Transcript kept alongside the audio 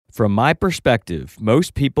From my perspective,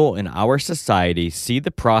 most people in our society see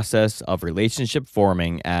the process of relationship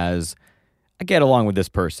forming as, I get along with this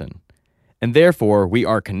person, and therefore we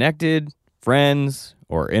are connected, friends,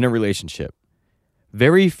 or in a relationship.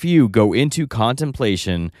 Very few go into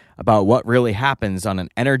contemplation about what really happens on an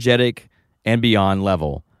energetic and beyond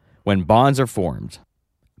level when bonds are formed.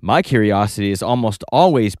 My curiosity is almost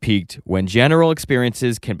always piqued when general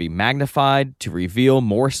experiences can be magnified to reveal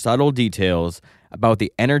more subtle details about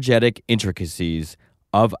the energetic intricacies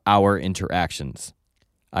of our interactions.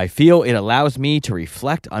 I feel it allows me to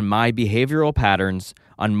reflect on my behavioral patterns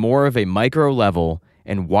on more of a micro level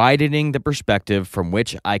and widening the perspective from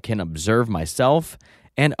which I can observe myself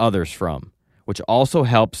and others from, which also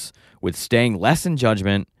helps with staying less in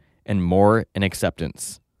judgment and more in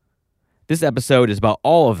acceptance. This episode is about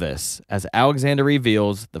all of this as Alexander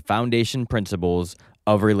reveals the foundation principles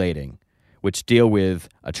of relating, which deal with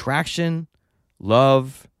attraction,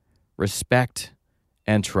 love, respect,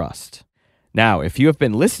 and trust. Now, if you have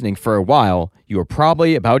been listening for a while, you are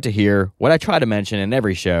probably about to hear what I try to mention in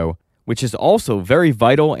every show, which is also very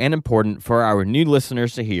vital and important for our new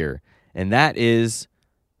listeners to hear, and that is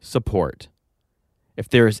support. If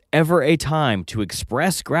there is ever a time to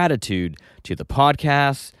express gratitude to the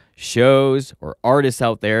podcasts, shows, or artists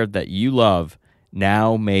out there that you love,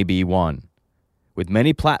 now may be one. With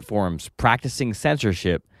many platforms practicing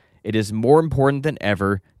censorship, it is more important than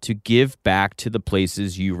ever to give back to the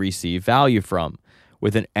places you receive value from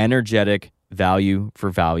with an energetic value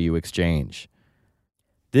for value exchange.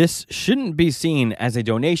 This shouldn't be seen as a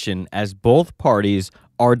donation as both parties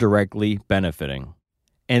are directly benefiting.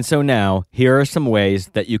 And so now, here are some ways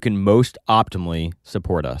that you can most optimally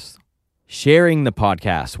support us. Sharing the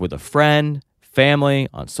podcast with a friend, family,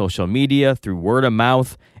 on social media, through word of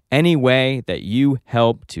mouth, any way that you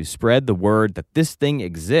help to spread the word that this thing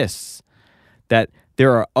exists, that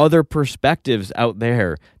there are other perspectives out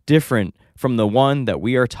there different from the one that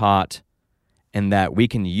we are taught, and that we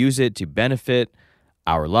can use it to benefit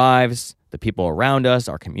our lives, the people around us,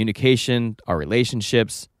 our communication, our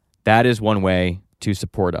relationships. That is one way to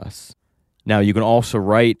support us. Now, you can also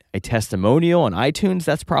write a testimonial on iTunes.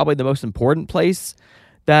 That's probably the most important place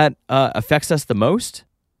that affects us the most.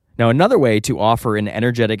 Now, another way to offer an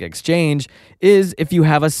energetic exchange is if you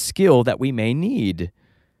have a skill that we may need.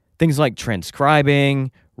 Things like transcribing,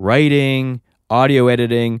 writing, audio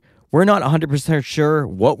editing. We're not 100% sure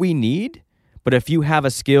what we need, but if you have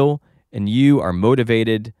a skill and you are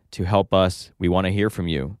motivated to help us, we want to hear from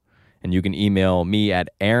you. And you can email me at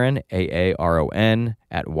Aaron, Aaron,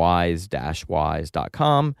 at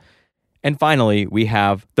wise-wise.com. And finally, we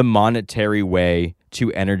have the monetary way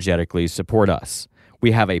to energetically support us.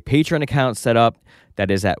 We have a Patreon account set up that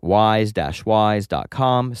is at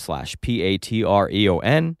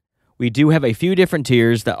wise-wise.com/Patreon. We do have a few different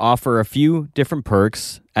tiers that offer a few different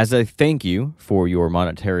perks as a thank you for your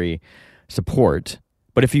monetary support.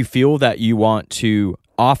 But if you feel that you want to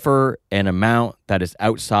offer an amount that is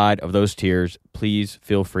outside of those tiers, please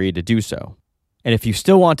feel free to do so. And if you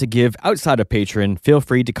still want to give outside of Patreon, feel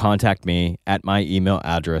free to contact me at my email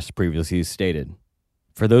address previously stated.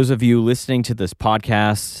 For those of you listening to this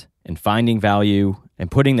podcast and finding value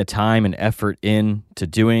and putting the time and effort in to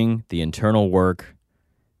doing the internal work,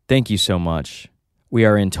 thank you so much. We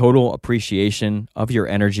are in total appreciation of your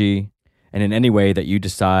energy and in any way that you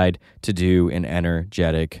decide to do an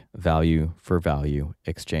energetic value for value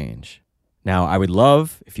exchange. Now, I would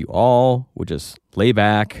love if you all would just lay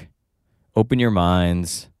back, open your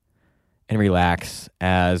minds, and relax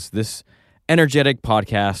as this energetic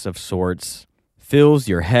podcast of sorts fills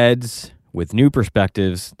your heads with new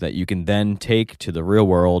perspectives that you can then take to the real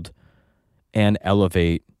world and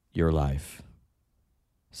elevate your life.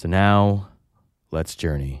 So now, let's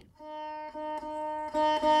journey.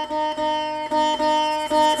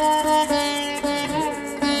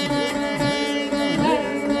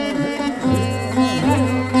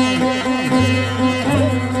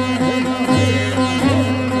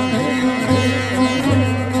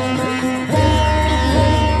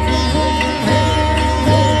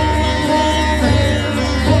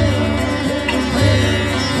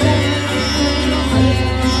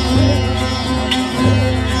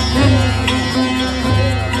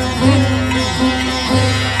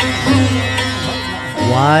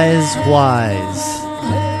 Wise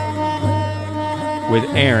With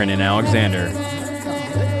Aaron and Alexander.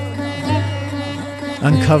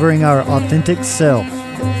 Uncovering our authentic self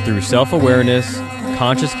Through self-awareness,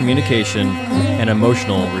 conscious communication, and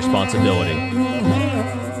emotional responsibility.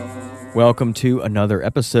 Welcome to another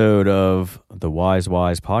episode of the Wise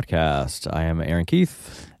podcast. I am Aaron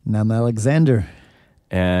Keith. And I'm Alexander.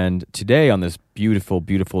 And today, on this beautiful,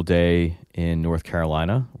 beautiful day in North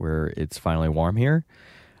Carolina, where it's finally warm here,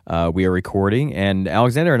 we are recording. And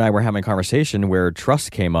Alexander and I were having a conversation where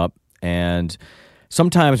trust came up. And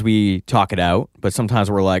sometimes we talk it out, but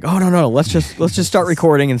sometimes we're like, "Oh no, let's just start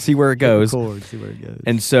recording and see where it goes." See where it goes.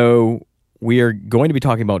 And so we are going to be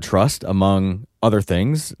talking about trust, among other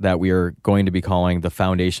things that we are going to be calling the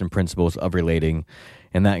foundation principles of relating.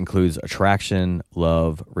 And that includes attraction,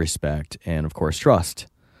 love, respect, and of course, trust.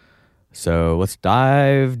 So let's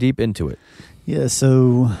dive deep into it. Yeah,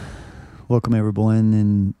 so welcome everyone.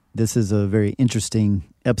 And this is a very interesting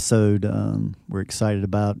episode we're excited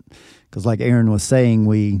about because like Aaron was saying,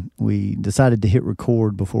 we decided to hit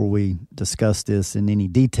record before we discuss this in any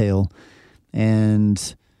detail.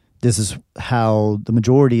 And this is how the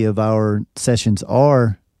majority of our sessions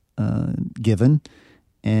are given.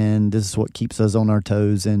 And this is what keeps us on our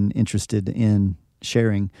toes and interested in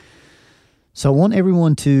sharing. So I want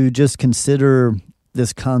everyone to just consider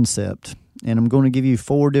this concept. And I'm going to give you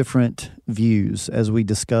 4 different views as we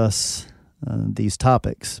discuss these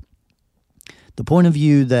topics. The point of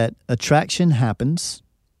view that attraction happens,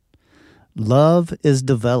 love is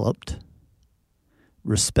developed,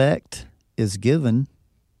 respect is given,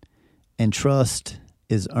 and trust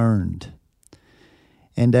is earned.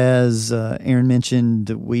 And as Aaron mentioned,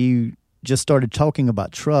 we just started talking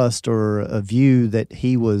about trust, or a view that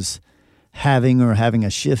he was having a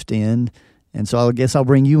shift in. And so I guess I'll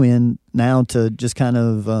bring you in now to just kind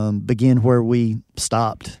of begin where we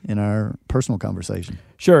stopped in our personal conversation.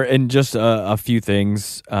 Sure. And just a few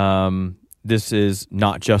things. This is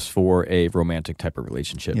not just for a romantic type of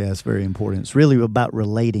relationship. Yeah, it's very important. It's really about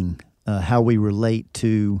relating, how we relate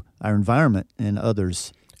to our environment and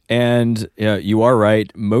others. And you are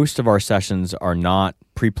right. Most of our sessions are not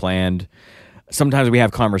pre-planned. Sometimes we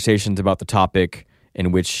have conversations about the topic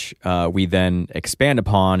in which we then expand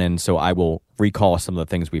upon. And so I will recall some of the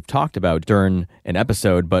things we've talked about during an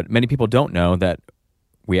episode. But many people don't know that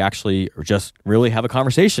we actually just really have a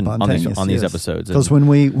conversation on these episodes. Because when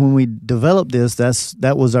we developed this,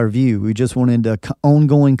 that was our view. We just wanted an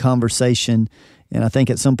ongoing conversation. And I think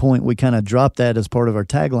at some point we kind of dropped that as part of our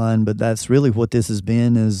tagline, but that's really what this has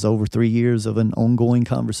been, is over 3 years of an ongoing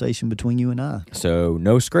conversation between you and I. So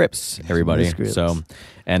no scripts, everybody. No scripts. So,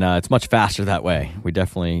 and it's much faster that way. We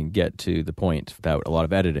definitely get to the point without a lot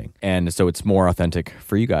of editing. And so it's more authentic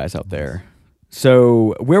for you guys out there.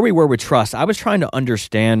 So where we were with trust, I was trying to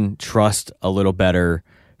understand trust a little better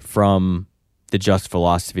from the just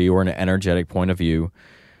philosophy, or an energetic point of view,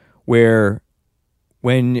 where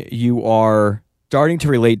when you are starting to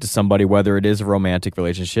relate to somebody, whether it is a romantic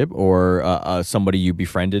relationship or somebody you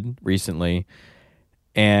befriended recently,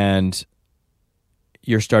 and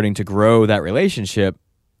you're starting to grow that relationship,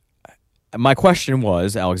 my question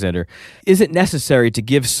was, Alexander, is it necessary to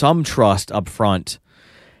give some trust up front?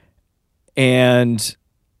 And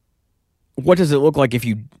what does it look like if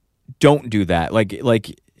you don't do that? Like,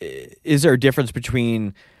 is there a difference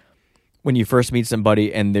between when you first meet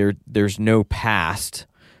somebody and there's no past,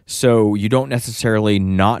 so you don't necessarily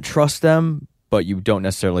not trust them, but you don't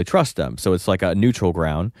necessarily trust them. So it's like a neutral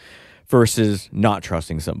ground, versus not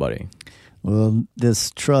trusting somebody? Well,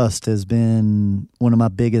 this trust has been one of my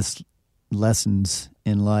biggest lessons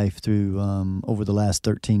in life through over the last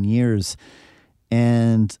 13 years.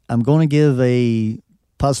 And I'm going to give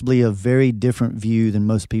possibly a very different view than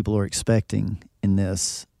most people are expecting in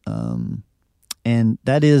this. And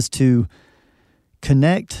that is to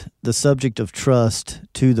connect the subject of trust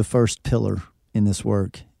to the first pillar in this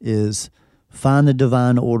work, is find the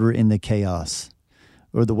divine order in the chaos.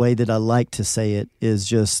 Or the way that I like to say it is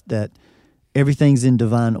just that everything's in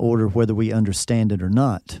divine order whether we understand it or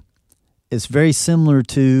not. It's very similar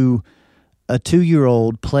to a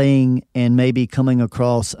 2-year-old playing and maybe coming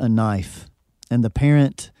across a knife, and the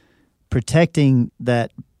parent protecting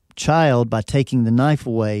that child by taking the knife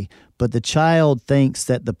away, but the child thinks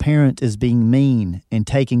that the parent is being mean and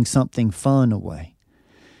taking something fun away.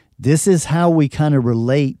 This is how we kind of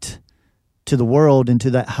relate to the world and to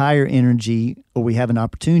that higher energy, or we have an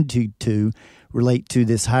opportunity to relate to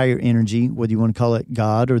this higher energy, whether you want to call it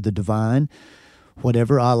God or the divine,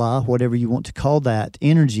 whatever, Allah, whatever you want to call that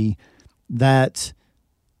energy, that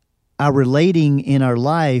our relating in our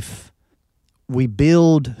life, we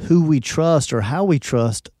build who we trust or how we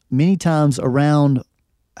trust many times around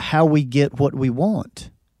how we get what we want.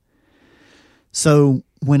 So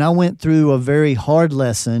when I went through a very hard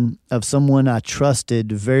lesson of someone I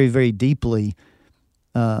trusted very, very deeply,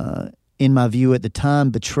 in my view at the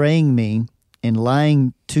time, betraying me and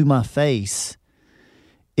lying to my face,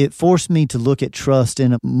 it forced me to look at trust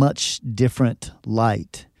in a much different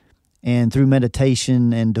light. and through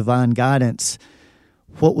meditation and divine guidance,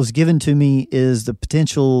 what was given to me is the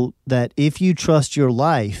potential that if you trust your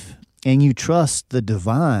life and you trust the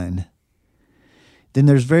divine, then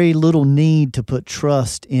there's very little need to put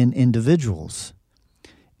trust in individuals.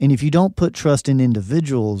 And if you don't put trust in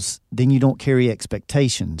individuals, then you don't carry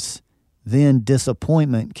expectations. Then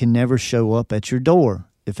disappointment can never show up at your door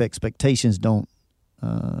if expectations don't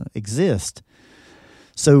exist.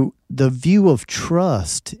 So the view of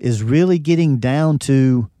trust is really getting down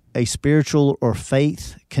to a spiritual or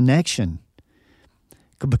faith connection.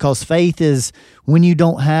 Because faith is when you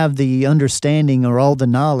don't have the understanding or all the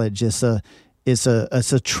knowledge. It's a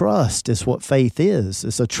trust. It's what faith is.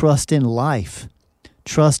 It's a trust in life,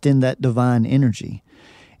 trust in that divine energy.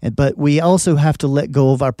 But we also have to let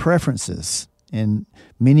go of our preferences. And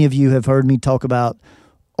many of you have heard me talk about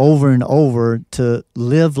over and over to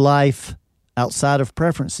live life outside of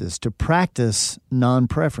preferences, to practice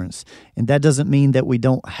non-preference. And that doesn't mean that we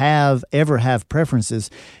don't ever have preferences.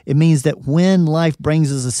 It means that when life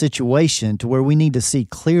brings us a situation to where we need to see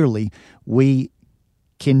clearly, it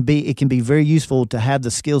can be very useful to have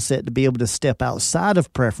the skill set to be able to step outside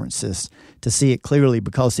of preferences to see it clearly.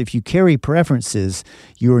 Because if you carry preferences,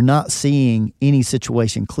 you are not seeing any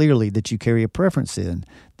situation clearly that you carry a preference in.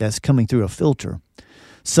 That's coming through a filter.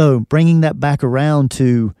 So bringing that back around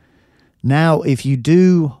to now, if you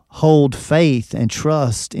do hold faith and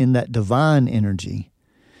trust in that divine energy,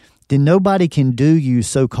 then nobody can do you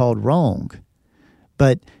so-called wrong.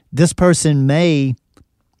 But this person may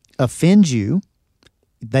offend you.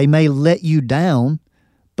 They may let you down.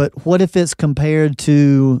 But what if it's compared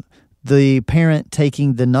to the parent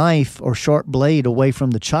taking the knife or sharp blade away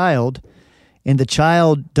from the child, and the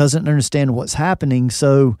child doesn't understand what's happening,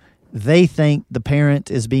 so they think the parent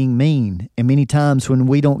is being mean. And many times when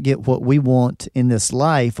we don't get what we want in this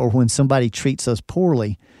life, or when somebody treats us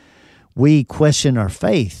poorly, we question our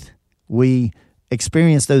faith. We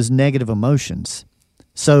experience those negative emotions.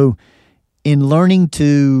 So in learning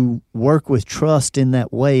to work with trust in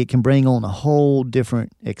that way, it can bring on a whole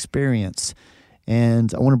different experience.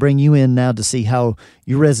 And I want to bring you in now to see how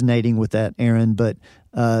you're resonating with that, Aaron. But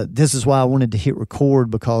this is why I wanted to hit record,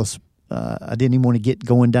 because I didn't even want to get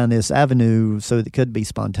going down this avenue so it could be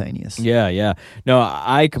spontaneous. Yeah. No,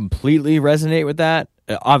 I completely resonate with that.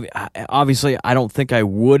 Obviously, I don't think I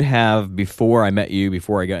would have before I met you,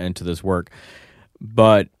 before I got into this work.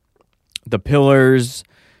 But the pillars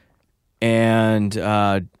and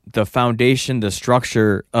the foundation, the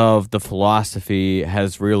structure of the philosophy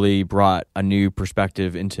has really brought a new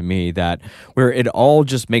perspective into me, that where it all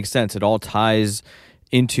just makes sense. It all ties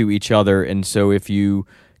into each other. And so if you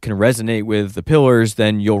can resonate with the pillars,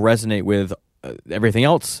 then you'll resonate with everything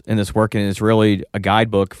else in this work, and it's really a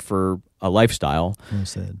guidebook for a lifestyle. Well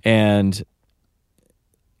said. And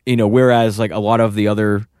whereas like a lot of the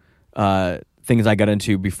other things I got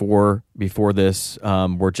into before this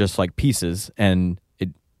were just like pieces, and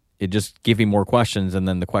it just gave me more questions, and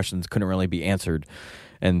then the questions couldn't really be answered.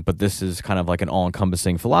 But this is kind of like an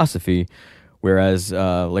all-encompassing philosophy. Whereas,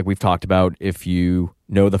 like we've talked about, if you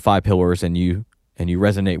know the 5 pillars and you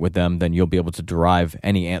resonate with them, then you'll be able to derive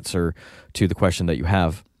any answer to the question that you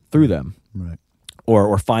have through them. Right.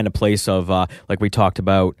 Or find a place of, like we talked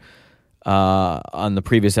about on the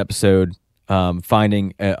previous episode,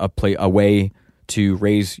 finding a way to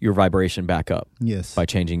raise your vibration back up. Yes. By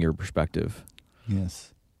changing your perspective.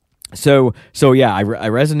 Yes. So yeah, I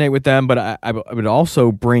resonate with them, but I would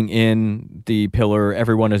also bring in the pillar,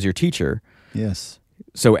 everyone is your teacher. Yes.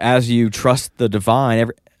 So as you trust the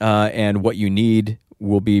divine, and what you need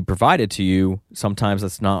will be provided to you, sometimes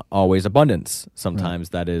that's not always abundance. Sometimes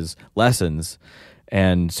that is lessons.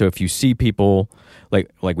 And so if you see people, like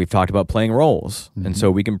we've talked about playing roles, and so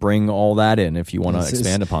we can bring all that in if you want to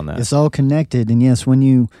expand upon that. It's all connected. And yes, when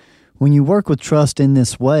you work with trust in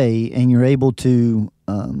this way, and you're able to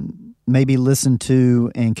maybe listen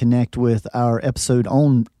to and connect with our episode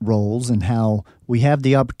on roles, and how we have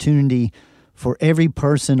the opportunity for every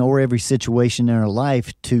person or every situation in our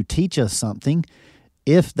life to teach us something,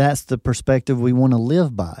 if that's the perspective we want to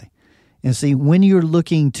live by. And see, when you're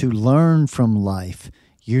looking to learn from life,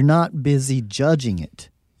 you're not busy judging it.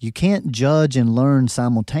 You can't judge and learn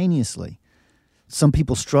simultaneously. Some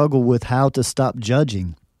people struggle with how to stop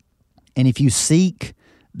judging. And if you seek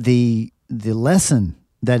the lesson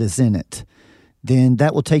that is in it, then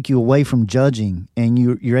that will take you away from judging, and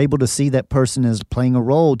you're able to see that person as playing a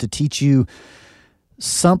role to teach you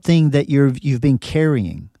something that you've been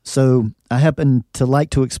carrying. So I happen to like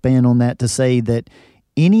to expand on that to say that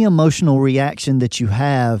any emotional reaction that you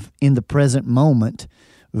have in the present moment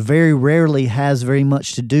very rarely has very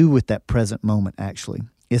much to do with that present moment, actually.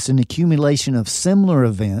 It's an accumulation of similar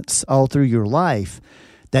events all through your life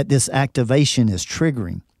that this activation is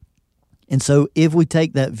triggering. And so if we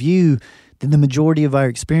take that view, then the majority of our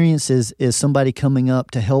experiences is somebody coming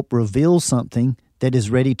up to help reveal something that is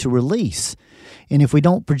ready to release. And if we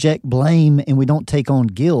don't project blame and we don't take on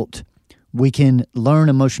guilt, we can learn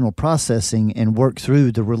emotional processing and work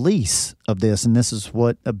through the release of this. And this is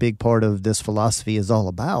what a big part of this philosophy is all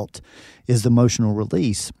about, is the emotional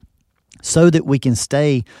release, so that we can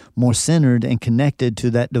stay more centered and connected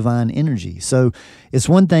to that divine energy. So it's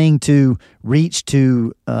one thing to reach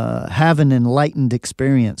to have an enlightened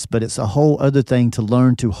experience, but it's a whole other thing to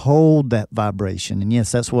learn to hold that vibration. And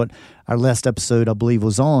yes, that's what our last episode, I believe,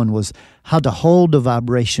 was how to hold the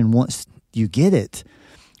vibration once you get it.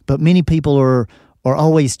 But many people are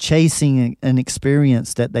always chasing an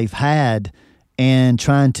experience that they've had and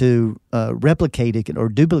trying to replicate it or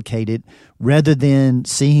duplicate it, rather than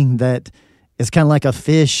seeing that it's kind of like a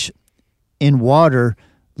fish in water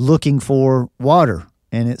looking for water,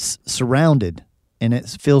 and it's surrounded and it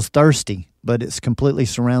feels thirsty, but it's completely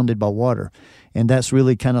surrounded by water. And that's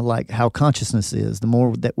really kind of like how consciousness is. The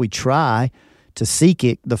more that we try to seek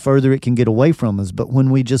it, the further it can get away from us. But when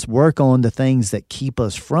we just work on the things that keep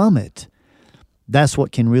us from it, that's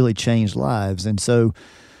what can really change lives. And so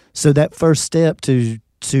that first step to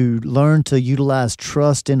learn to utilize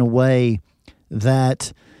trust in a way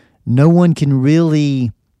that no one can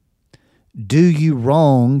really do you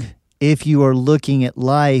wrong if you are looking at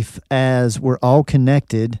life as we're all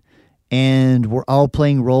connected and we're all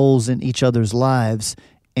playing roles in each other's lives.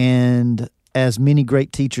 And as many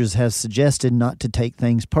great teachers have suggested, not to take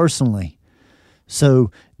things personally.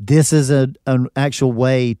 So this is an actual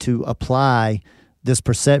way to apply this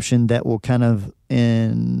perception that will kind of have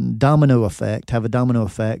a domino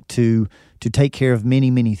effect to take care of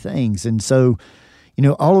many, many things. And so,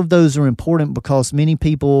 all of those are important because many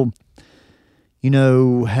people,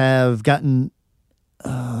 have gotten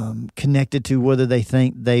connected to whether they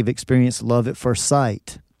think they've experienced love at first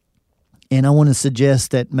sight. And I want to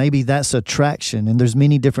suggest that maybe that's attraction, and there's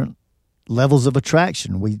many different levels of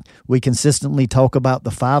attraction. We consistently talk about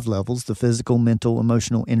the 5 levels: the physical, mental,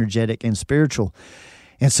 emotional, energetic, and spiritual.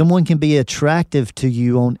 And someone can be attractive to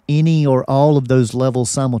you on any or all of those levels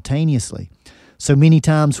simultaneously. So many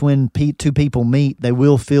times when two people meet, they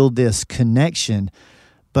will feel this connection,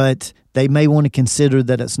 but they may want to consider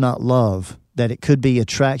that it's not love, that it could be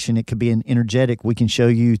attraction, it could be an energetic. We can show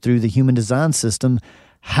you through the human design system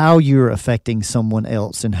how you're affecting someone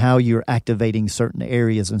else and how you're activating certain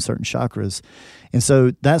areas and certain chakras. And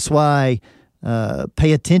so that's why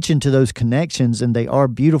pay attention to those connections, and they are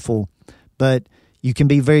beautiful, but you can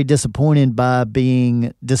be very disappointed by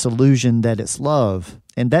being disillusioned that it's love.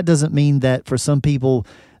 And that doesn't mean that for some people,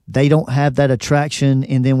 they don't have that attraction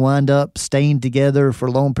and then wind up staying together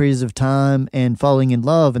for long periods of time and falling in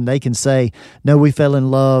love. And they can say, no, we fell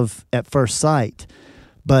in love at first sight.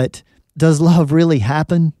 But does love really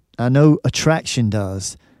happen? I know attraction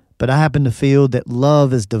does, but I happen to feel that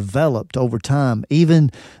love is developed over time.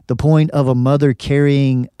 Even the point of a mother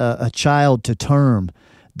carrying a child to term,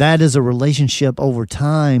 that is a relationship over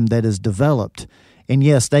time that is developed. And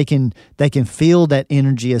yes, they can feel that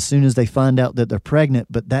energy as soon as they find out that they're pregnant,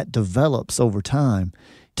 but that develops over time.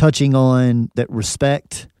 Touching on that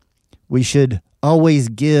respect, we should always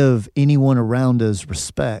give anyone around us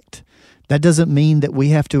respect. That doesn't mean that we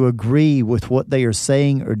have to agree with what they are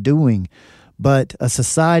saying or doing, but a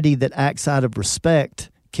society that acts out of respect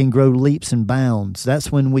can grow leaps and bounds. That's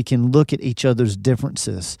when we can look at each other's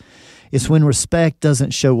differences. It's when respect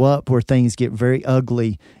doesn't show up where things get very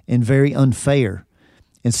ugly and very unfair.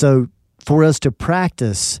 And so for us to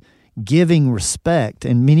practice giving respect,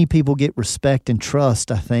 and many people get respect and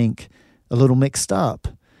trust, I think, a little mixed up,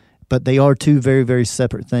 but they are two very, very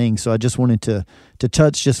separate things. So I just wanted to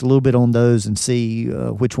touch just a little bit on those and see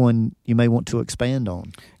which one you may want to expand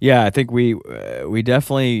on. Yeah, I think we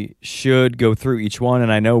definitely should go through each one,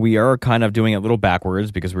 and I know we are kind of doing it a little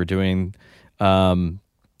backwards because we're doing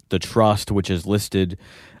the trust, which is listed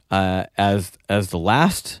as the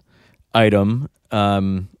last item,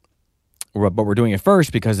 but we're doing it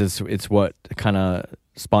first because it's what kind of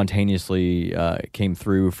spontaneously came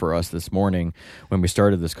through for us this morning when we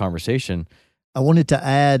started this conversation. I wanted to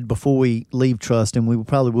add before we leave trust, and we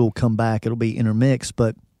probably will come back, it'll be intermixed,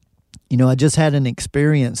 but I just had an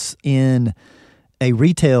experience in a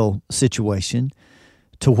retail situation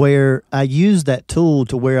to where I used that tool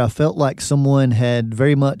to where I felt like someone had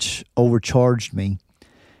very much overcharged me.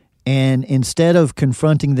 And instead of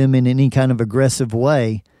confronting them in any kind of aggressive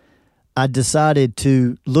way, I decided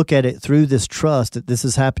to look at it through this trust that this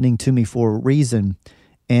is happening to me for a reason,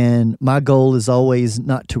 And my goal is always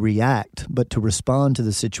not to react, but to respond to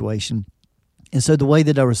the situation. And so the way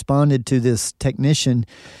that I responded to this technician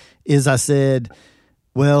is I said,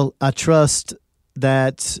 well, I trust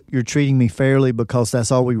that you're treating me fairly because that's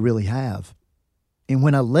all we really have. And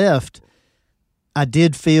when I left, I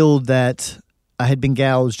did feel that I had been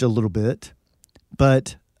gouged a little bit,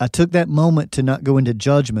 but I took that moment to not go into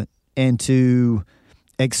judgment and to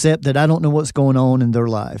accept that I don't know what's going on in their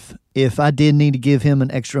life. If I did need to give him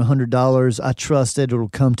an extra $100, I trust that it'll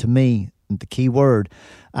come to me. The key word,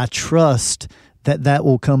 I trust that that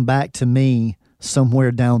will come back to me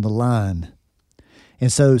somewhere down the line.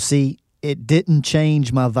 And so, see, it didn't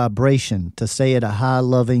change my vibration to stay at a high,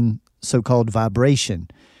 loving, so-called vibration.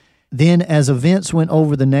 Then as events went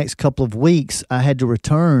over the next couple of weeks, I had to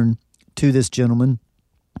return to this gentleman,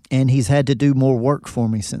 and he's had to do more work for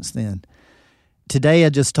me since then. Today I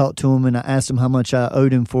just talked to him and I asked him how much I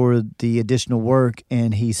owed him for the additional work,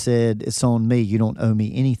 and he said, it's on me. You don't owe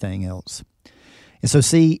me anything else. And so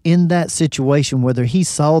see, in that situation, whether he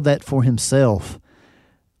saw that for himself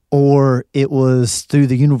or it was through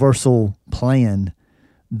the universal plan,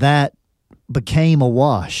 that became a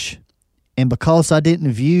wash. And because I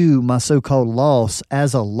didn't view my so-called loss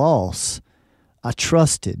as a loss, I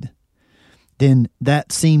trusted. Then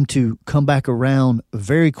that seemed to come back around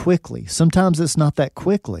very quickly. Sometimes it's not that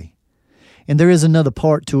quickly. And there is another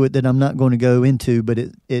part to it that I'm not going to go into, but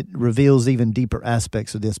it reveals even deeper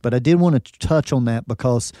aspects of this. But I did want to touch on that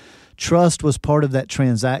because trust was part of that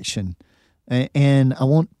transaction. And I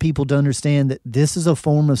want people to understand that this is a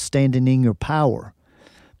form of standing in your power.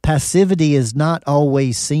 Passivity is not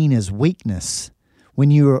always seen as weakness.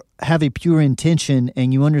 When you have a pure intention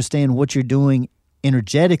and you understand what you're doing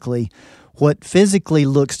energetically, what physically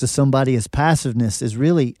looks to somebody as passiveness is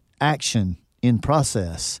really action in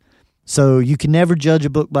process. So you can never judge a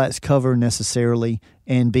book by its cover necessarily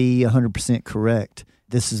and be 100% correct.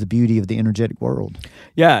 This is the beauty of the energetic world.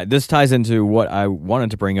 Yeah, this ties into what I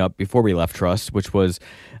wanted to bring up before we left trust, which was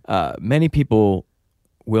many people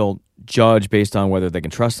will judge based on whether they can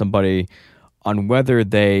trust somebody, on whether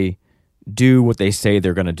they do what they say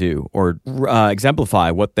they're going to do, or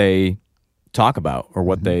exemplify what they talk about or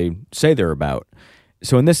what they say they're about.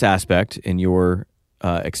 So in this aspect, in your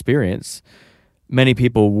experience, many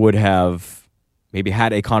people would have maybe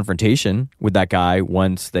had a confrontation with that guy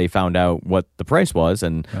once they found out what the price was,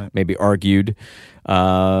 and maybe argued,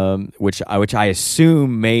 which I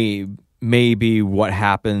assume may be what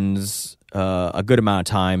happens a good amount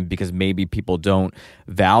of time, because maybe people don't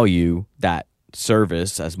value that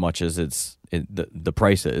service as much as the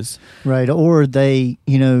price is. Right. Or they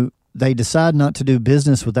decide not to do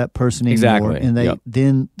business with that person anymore. Exactly. And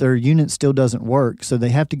then their unit still doesn't work. So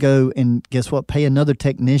they have to go and, guess what, pay another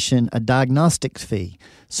technician a diagnostics fee.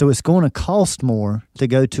 So it's going to cost more to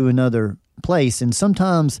go to another place. And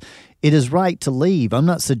sometimes it is right to leave. I'm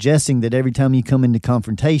not suggesting that every time you come into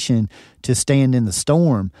confrontation to stand in the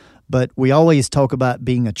storm, but we always talk about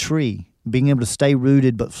being a tree, being able to stay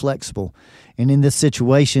rooted but flexible. And in this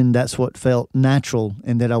situation, that's what felt natural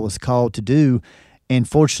and that I was called to do. And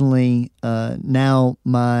fortunately, now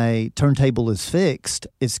my turntable is fixed.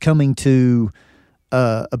 It's coming to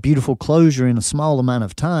a beautiful closure in a small amount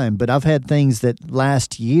of time. But I've had things that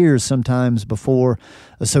last years sometimes before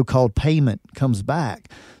a so-called payment comes back.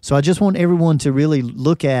 So I just want everyone to really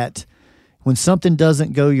look at when something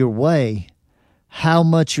doesn't go your way, how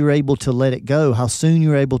much you're able to let it go, how soon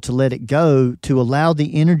you're able to let it go to allow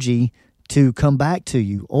the energy to come back to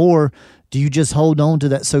you. Or do you just hold on to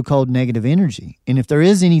that so-called negative energy? And if there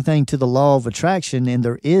is anything to the law of attraction, and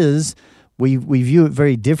there is, we view it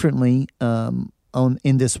very differently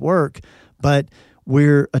in this work, but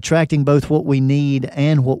we're attracting both what we need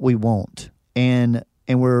and what we want. And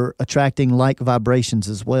we're attracting like vibrations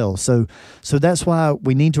as well. So that's why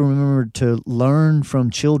we need to remember to learn from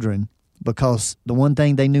children, because the one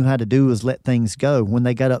thing they knew how to do was let things go. When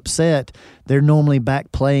they got upset, they're normally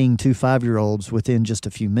back playing 2 5-year-olds within just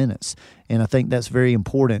a few minutes. And I think that's very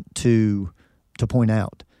important to point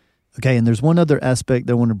out. Okay, and there's one other aspect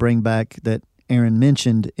that I want to bring back that Aaron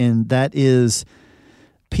mentioned, and that is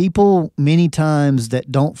people many times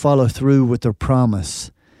that don't follow through with their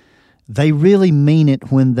promise. They really mean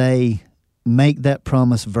it when they make that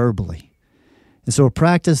promise verbally. And so a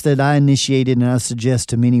practice that I initiated and I suggest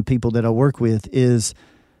to many people that I work with is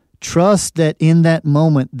trust that in that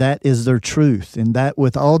moment that is their truth, and that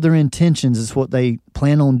with all their intentions is what they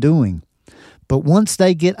plan on doing. But once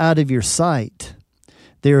they get out of your sight,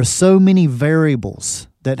 there are so many variables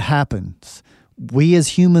that happens. We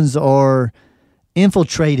as humans are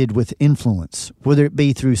infiltrated with influence, whether it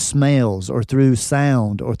be through smells or through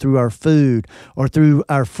sound or through our food or through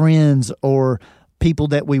our friends or people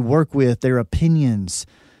that we work with, their opinions.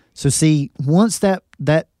 So see, once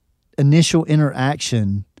that initial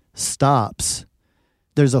interaction stops,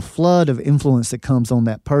 there's a flood of influence that comes on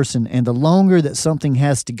that person. And the longer that something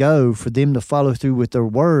has to go for them to follow through with their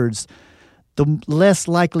words, the less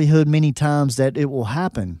likelihood many times that it will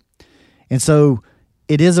happen. And so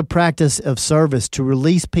it is a practice of service to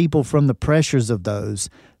release people from the pressures of those.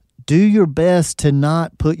 Do your best to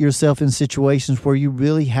not put yourself in situations where you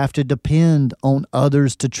really have to depend on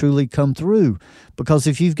others to truly come through. Because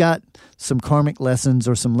if you've got some karmic lessons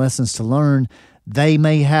or some lessons to learn, they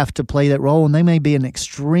may have to play that role, and they may be an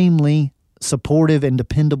extremely supportive and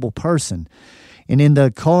dependable person. And in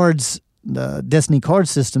the Destiny card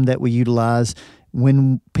system that we utilize,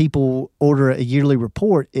 when people order a yearly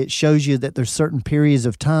report, it shows you that there's certain periods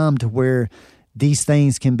of time to where these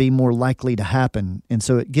things can be more likely to happen. And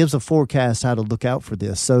so it gives a forecast how to look out for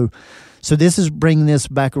this. So this is bringing this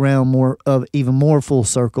back around even more full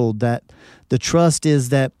circle, that the trust is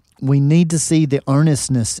that we need to see the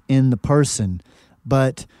earnestness in the person,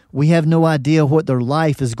 but we have no idea what their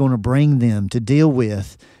life is going to bring them to deal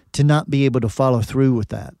with to not be able to follow through with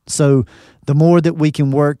that. So the more that we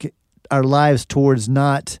can work our lives towards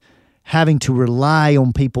not having to rely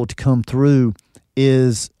on people to come through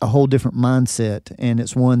is a whole different mindset, and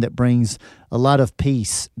it's one that brings a lot of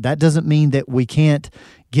peace. That doesn't mean that we can't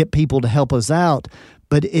get people to help us out,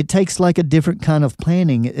 but it takes like a different kind of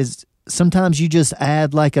planning. Sometimes you just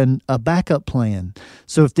add like a backup plan.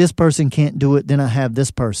 So if this person can't do it, then I have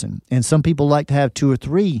this person. And some people like to have 2 or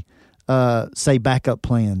 3 say backup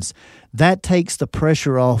plans. That takes the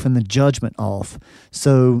pressure off and the judgment off.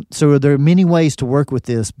 So there are many ways to work with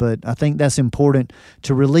this, but I think that's important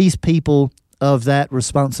to release people of that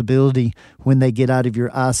responsibility when they get out of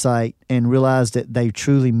your eyesight and realize that they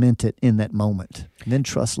truly meant it in that moment. And then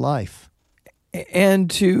trust life. And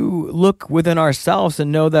to look within ourselves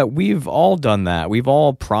and know that we've all done that. We've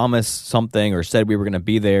all promised something or said we were going to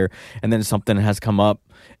be there, and then something has come up.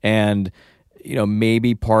 And,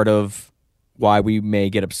 maybe part of why we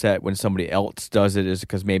may get upset when somebody else does it is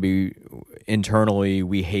because maybe internally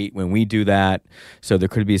we hate when we do that. So there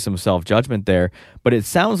could be some self-judgment there. But it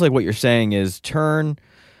sounds like what you're saying is turn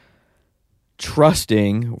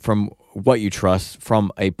trusting from what you trust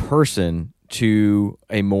from a person to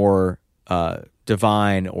a more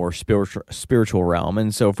divine or spiritual realm.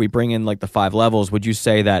 And so if we bring in like the 5 levels, would you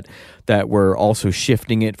say that we're also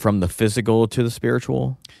shifting it from the physical to the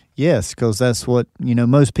spiritual? Yes, because that's what,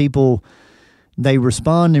 most people, they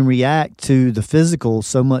respond and react to the physical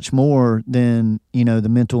so much more than, the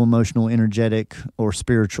mental, emotional, energetic, or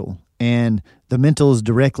spiritual. And the mental is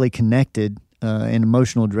directly connected and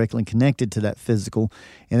emotional directly connected to that physical.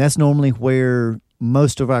 And that's normally where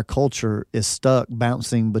most of our culture is stuck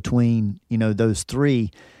bouncing between, those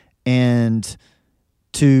 3. And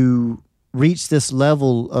to reach this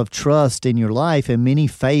level of trust in your life, and many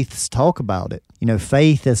faiths talk about it.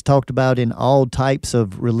 Faith is talked about in all types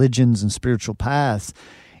of religions and spiritual paths.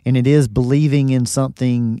 And it is believing in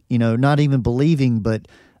something, not even believing, but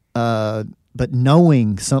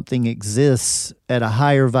knowing something exists at a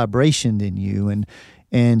higher vibration than you.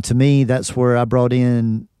 And to me, that's where I brought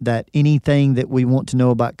in that anything that we want to know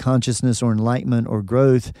about consciousness or enlightenment or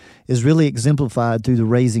growth is really exemplified through the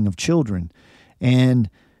raising of children and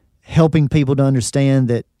helping people to understand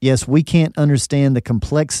that, yes, we can't understand the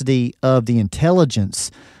complexity of the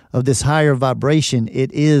intelligence of this higher vibration.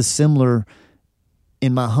 It is similar,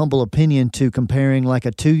 in my humble opinion, to comparing like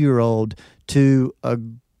a 2-year-old to a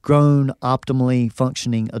grown, optimally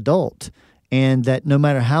functioning adult. And that no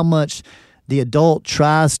matter how much the adult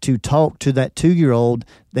tries to talk to that 2-year-old,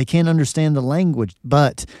 they can't understand the language.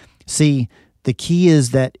 But see, the key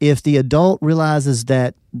is that if the adult realizes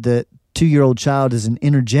that the 2-year-old child is an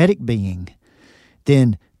energetic being,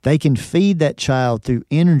 then they can feed that child through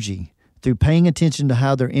energy, through paying attention to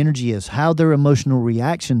how their energy is, how their emotional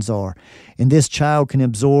reactions are. And this child can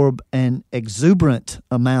absorb an exuberant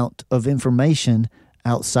amount of information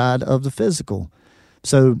outside of the physical.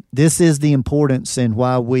 So this is the importance and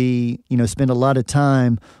why we, spend a lot of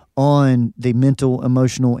time on the mental,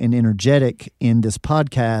 emotional, and energetic in this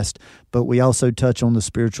podcast, but we also touch on the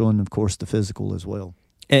spiritual and, of course, the physical as well.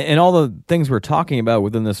 And all the things we're talking about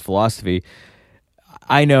within this philosophy,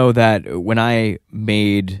 I know that when I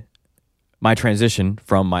made my transition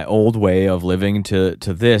from my old way of living to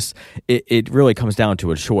this, it really comes down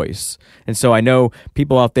to a choice. And so I know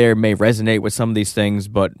people out there may resonate with some of these things,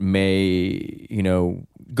 but may,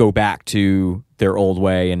 go back to their old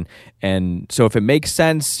way. And so if it makes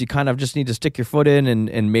sense, you kind of just need to stick your foot in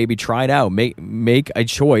and maybe try it out. Make a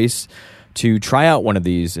choice to try out one of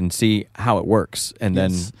these and see how it works, and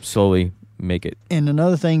then slowly make it. And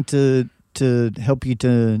another thing to help you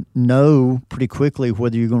to know pretty quickly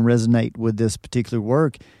whether you're going to resonate with this particular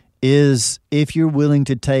work is if you're willing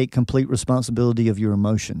to take complete responsibility of your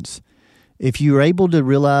emotions. If you're able to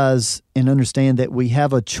realize and understand that we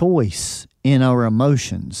have a choice in our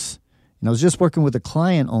emotions. And I was just working with a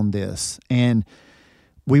client on this, and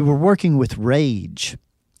we were working with rage.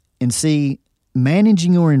 And see,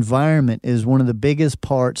 managing your environment is one of the biggest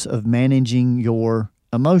parts of managing your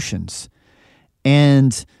emotions.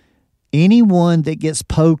 And anyone that gets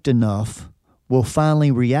poked enough will finally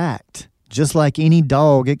react. Just like any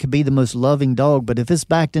dog, it could be the most loving dog, but if it's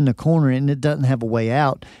backed in the corner and it doesn't have a way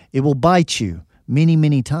out, it will bite you many,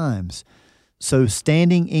 many times. So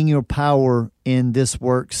standing in your power in this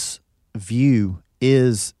work's view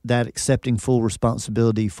is that accepting full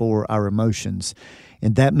responsibility for our emotions.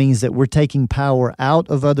 And that means that we're taking power out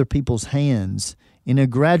of other people's hands in a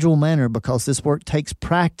gradual manner, because this work takes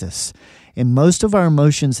practice. And most of our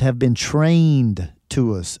emotions have been trained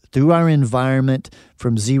to us through our environment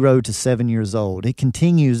from 0 to 7 years old. It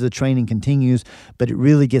continues, the training continues, but it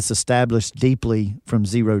really gets established deeply from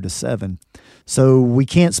 0 to 7. So we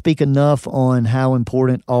can't speak enough on how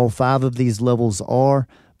important all 5 of these levels are.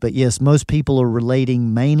 But yes, most people are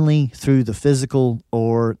relating mainly through the physical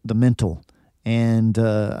or the mental. And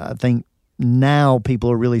I think now people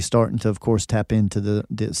are really starting to, of course, tap into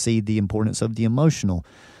see the importance of the emotional.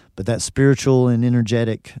 But that spiritual and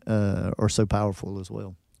energetic are so powerful as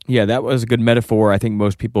well. Yeah, that was a good metaphor. I think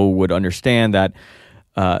most people would understand that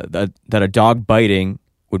a dog biting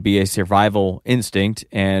would be a survival instinct,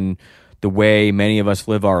 and the way many of us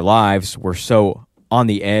live our lives, we're so on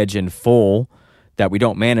the edge and full that we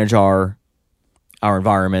don't manage our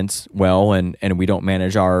environments well, and we don't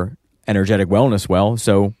manage our energetic wellness well.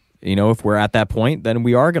 So, if we're at that point, then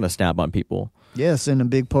we are going to snap on people. Yes, and a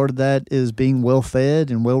big part of that is being well-fed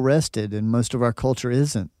and well-rested, and most of our culture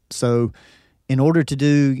isn't. So in order to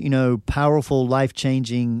do, powerful,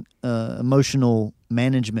 life-changing emotional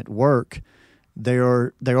management work,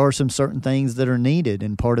 there are some certain things that are needed,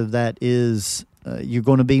 and part of that is you're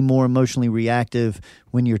going to be more emotionally reactive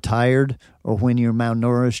when you're tired or when you're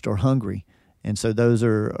malnourished or hungry. And so those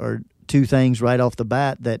are two things right off the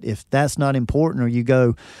bat that if that's not important, or you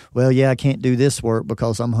go, well, yeah, I can't do this work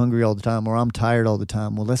because I'm hungry all the time or I'm tired all the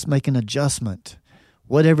time. Well, let's make an adjustment.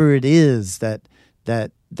 Whatever it is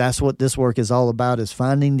that's what this work is all about, is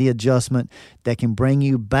finding the adjustment that can bring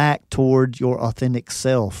you back toward your authentic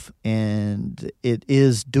self. And it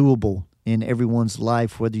is doable in everyone's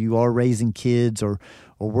life, whether you are raising kids or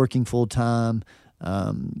working full time.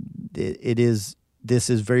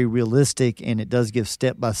 This is very realistic, and it does give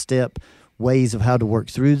step-by-step ways of how to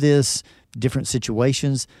work through this, different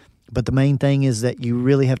situations. But the main thing is that you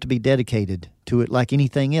really have to be dedicated to it like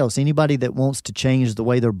anything else. Anybody that wants to change the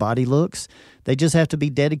way their body looks, they just have to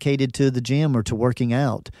be dedicated to the gym or to working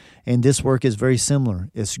out. And this work is very similar.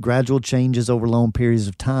 It's gradual changes over long periods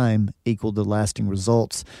of time equal to lasting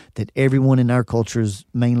results that everyone in our culture is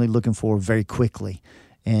mainly looking for very quickly.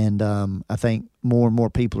 And I think more and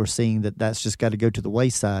more people are seeing that that's just got to go to the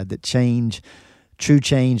wayside, that true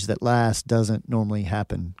change that lasts doesn't normally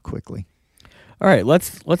happen quickly. All right,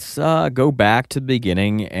 let's go back to the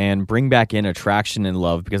beginning and bring back in attraction and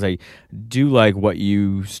love, because I do like what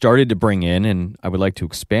you started to bring in, and I would like to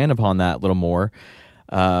expand upon that a little more.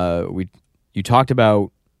 You talked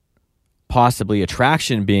about possibly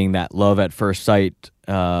attraction being that love at first sight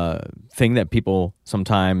thing that people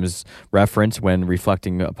sometimes reference when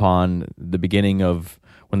reflecting upon the beginning of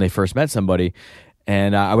when they first met somebody.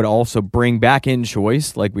 And I would also bring back in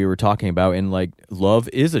choice, like we were talking about, and like love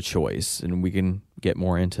is a choice, and we can get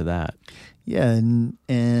more into that. Yeah,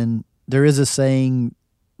 and there is a saying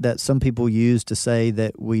that some people use to say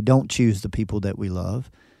that we don't choose the people that we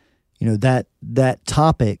love. That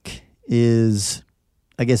topic is,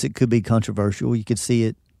 I guess it could be controversial. You could see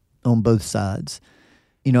it on both sides.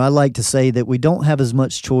 I like to say that we don't have as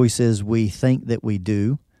much choice as we think that we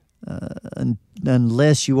do,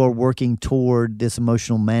 unless you are working toward this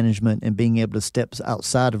emotional management and being able to step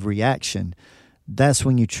outside of reaction. That's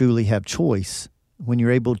when you truly have choice, when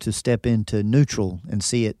you're able to step into neutral and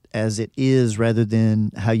see it as it is rather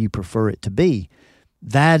than how you prefer it to be.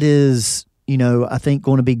 That is, I think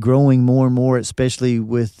going to be growing more and more, especially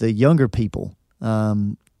with the younger people,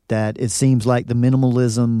 that it seems like the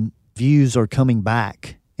minimalism views are coming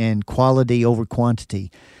back and quality over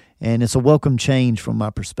quantity. And it's a welcome change from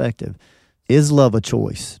my perspective. Is love a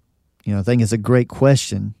choice? I think it's a great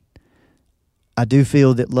question. I do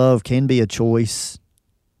feel that love can be a choice.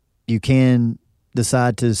 You can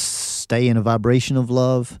decide to stay in a vibration of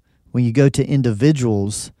love. When you go to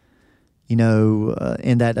individuals,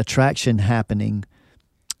 and that attraction happening,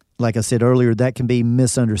 like I said earlier, that can be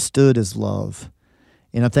misunderstood as love.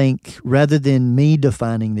 And I think rather than me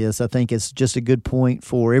defining this, I think it's just a good point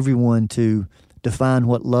for everyone to define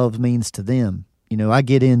what love means to them. I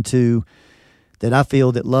get into that I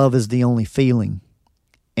feel that love is the only feeling,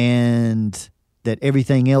 and that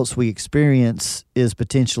everything else we experience is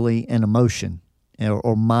potentially an emotion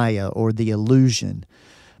or Maya or the illusion.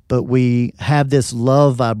 But we have this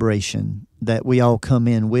love vibration that we all come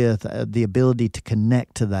in with, the ability to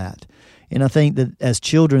connect to that. And I think that as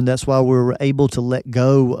children, that's why we're able to let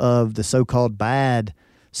go of the so-called bad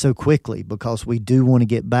so quickly, because we do want to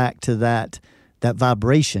get back to that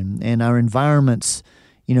vibration. And our environments,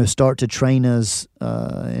 start to train us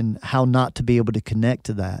in how not to be able to connect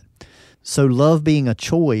to that. So love being a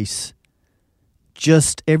choice,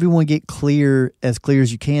 just everyone get as clear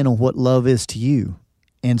as you can on what love is to you,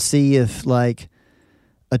 and see if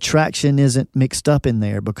attraction isn't mixed up in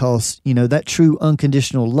there, because, that true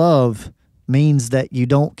unconditional love means that you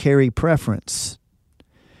don't carry preference.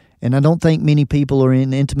 And I don't think many people are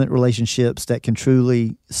in intimate relationships that can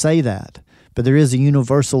truly say that. But there is a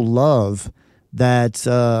universal love that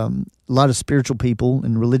a lot of spiritual people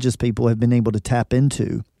and religious people have been able to tap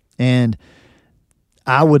into. And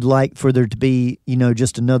I would like for there to be,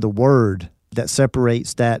 just another word that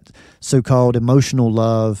separates that so-called emotional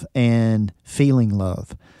love and feeling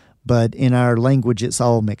love. But in our language, it's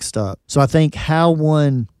all mixed up. So I think how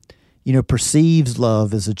one, perceives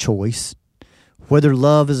love as a choice, whether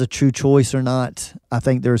love is a true choice or not, I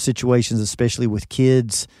think there are situations, especially with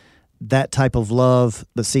kids, that type of love,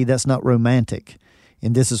 but see, that's not romantic.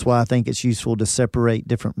 And this is why I think it's useful to separate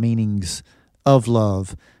different meanings of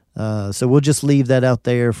love. So we'll just leave that out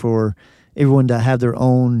there for everyone to have their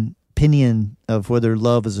own opinion of whether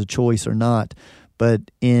love is a choice or not. But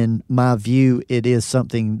in my view, it is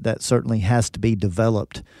something that certainly has to be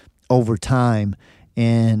developed over time.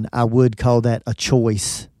 And I would call that a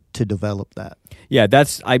choice to develop that. Yeah,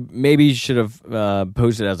 I maybe should have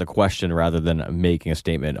posed it as a question rather than making a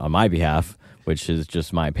statement on my behalf, which is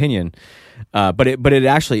just my opinion. But it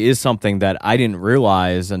actually is something that I didn't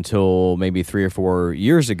realize until maybe 3 or 4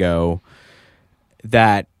 years ago,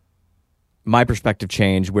 that my perspective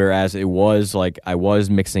changed, whereas it was I was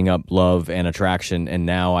mixing up love and attraction, and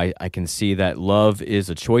now I can see that love is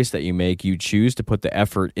a choice that you make. You choose to put the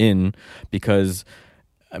effort in, because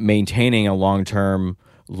maintaining a long-term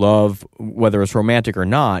love, whether it's romantic or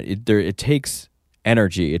not, it takes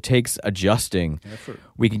energy. It takes adjusting. Effort.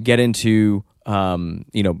 We can get into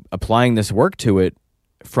applying this work to it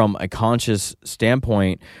from a conscious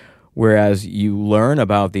standpoint, whereas you learn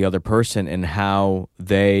about the other person and how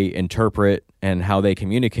they interpret and how they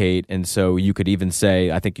communicate. And so you could even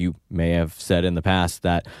say, I think you may have said in the past,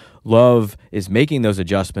 that love is making those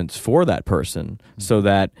adjustments for that person, so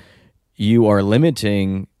that you are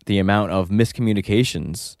limiting the amount of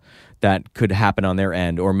miscommunications that could happen on their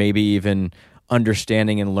end, or maybe even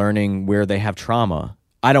understanding and learning where they have trauma.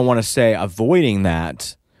 I don't want to say avoiding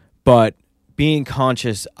that, but being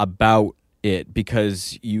conscious about it,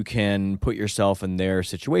 because you can put yourself in their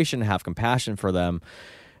situation, have compassion for them,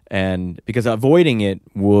 and because avoiding it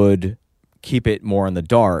would keep it more in the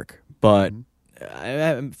dark, but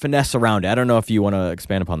finesse around it. I don't know if you want to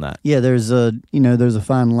expand upon that. Yeah, there's a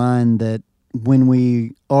fine line that when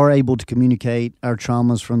we are able to communicate our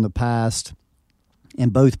traumas from the past,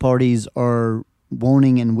 and both parties are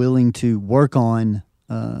wanting and willing to work on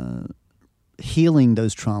healing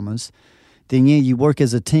those traumas, then you work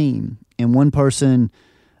as a team, and one person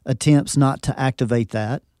attempts not to activate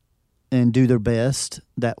that and do their best,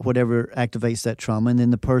 that whatever activates that trauma, and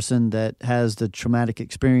then the person that has the traumatic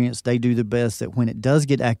experience, they do their best that when it does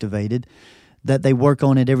get activated, that they work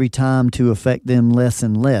on it every time to affect them less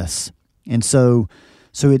and less. And so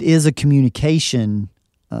it is a communication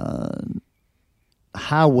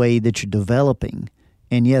highway that you're developing.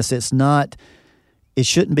 And yes, it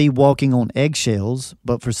shouldn't be walking on eggshells,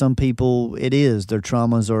 but for some people it is. Their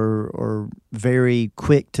traumas are very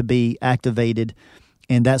quick to be activated,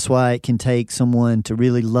 and that's why it can take someone to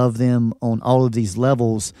really love them on all of these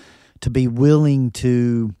levels, to be willing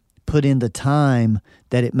to put in the time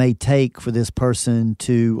that it may take for this person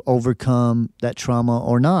to overcome that trauma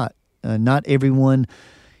or not. Not everyone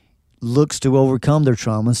looks to overcome their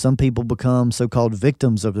traumas. Some people become so-called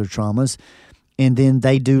victims of their traumas, and then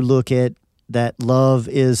they do look at that love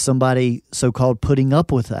is somebody so-called putting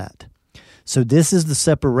up with that. So this is the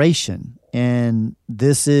separation, and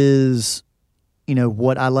this is,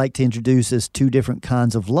 what I like to introduce as two different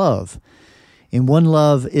kinds of love. And one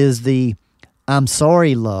love is the I'm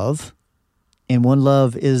sorry love, and one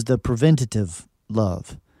love is the preventative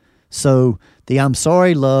love. So the I'm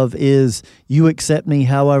sorry love is you accept me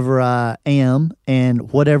however I am,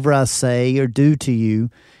 and whatever I say or do to you,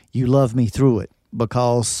 you love me through it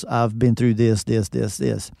because I've been through this.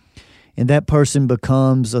 And that person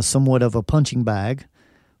becomes somewhat of a punching bag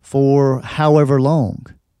for however long.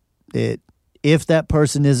 If that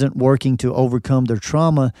person isn't working to overcome their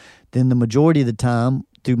trauma, then the majority of the time,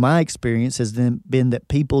 through my experience, has been that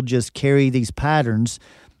people just carry these patterns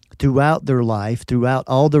throughout their life, throughout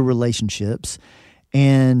all their relationships.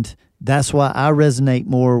 And that's why I resonate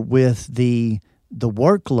more with the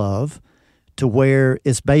work love, to where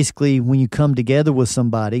it's basically when you come together with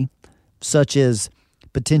somebody, such as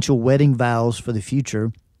potential wedding vows for the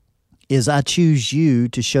future, is I choose you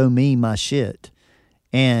to show me my shit.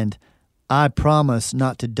 And I promise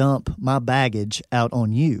not to dump my baggage out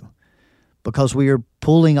on you, because we are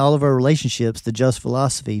pulling all of our relationships, the Just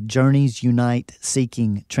philosophy, journeys unite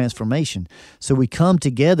seeking transformation. So we come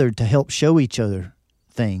together to help show each other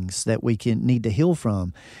things that we need to heal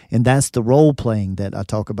from. And that's the role playing that I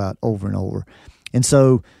talk about over and over. And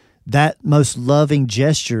so that most loving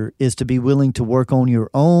gesture is to be willing to work on your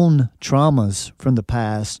own traumas from the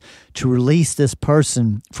past, to release this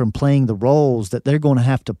person from playing the roles that they're going to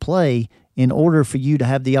have to play in order for you to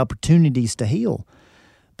have the opportunities to heal.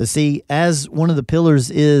 But see, as one of the pillars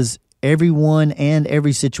is everyone and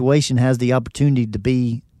every situation has the opportunity to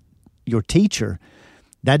be your teacher,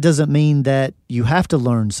 that doesn't mean that you have to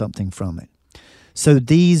learn something from it. So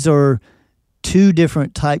these are two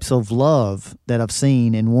different types of love that I've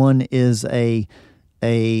seen, and one is a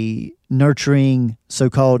nurturing,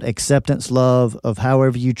 so-called acceptance love of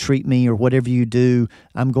however you treat me or whatever you do,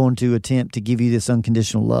 I'm going to attempt to give you this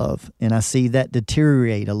unconditional love. And I see that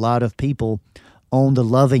deteriorate a lot of people on the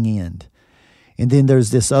loving end. And then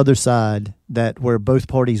there's this other side that where both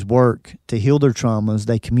parties work to heal their traumas,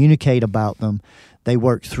 they communicate about them, they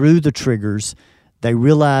work through the triggers, they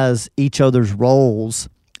realize each other's roles,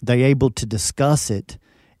 they're able to discuss it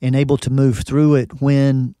and able to move through it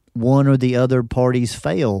when one or the other parties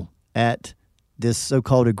fail at this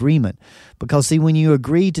so-called agreement. Because see, when you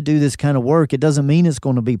agree to do this kind of work, it doesn't mean it's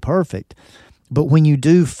going to be perfect. But when you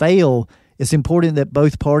do fail, it's important that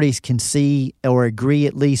both parties can see or agree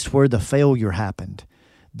at least where the failure happened.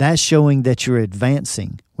 That's showing that you're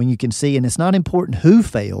advancing when you can see. And it's not important who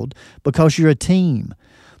failed because you're a team.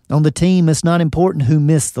 On the team, it's not important who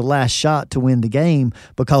missed the last shot to win the game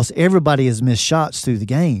because everybody has missed shots through the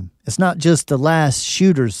game. It's not just the last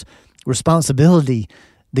shooter's responsibility.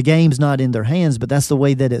 The game's not in their hands, but that's the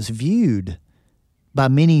way that it's viewed by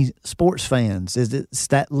many sports fans, is it's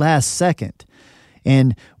that last second.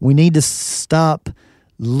 And we need to stop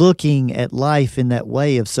looking at life in that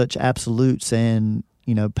way of such absolutes and,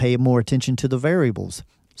 pay more attention to the variables.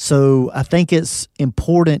 So I think it's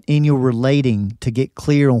important in your relating to get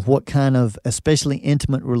clear on what kind of, especially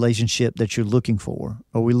intimate relationship that you're looking for.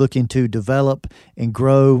 Are we looking to develop and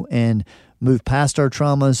grow and move past our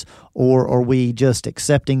traumas, or are we just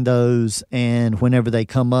accepting those, and whenever they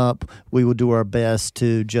come up, we will do our best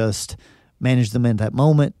to just manage them in that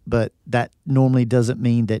moment, but that normally doesn't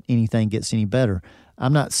mean that anything gets any better.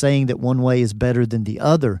 I'm not saying that one way is better than the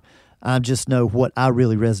other. I just know what I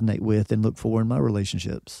really resonate with and look for in my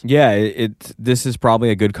relationships. Yeah, this is probably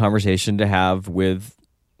a good conversation to have with,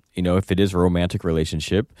 if it is a romantic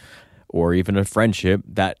relationship or even a friendship,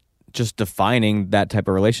 that just defining that type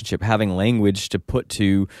of relationship, having language to put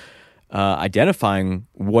to identifying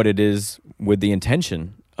what it is with the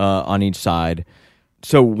intention on each side.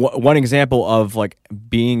 So one example of like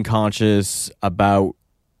being conscious about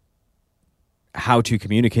how to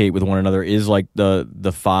communicate with one another is like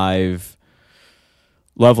the 5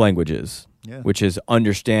 love languages, which is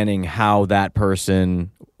understanding how that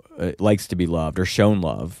person likes to be loved or shown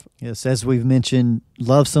love. Yes, as we've mentioned,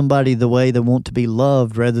 love somebody the way they want to be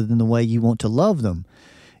loved rather than the way you want to love them.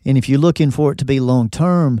 And if you're looking for it to be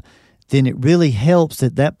long-term, then it really helps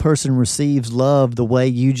that that person receives love the way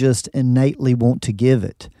you just innately want to give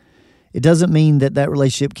it. It doesn't mean that that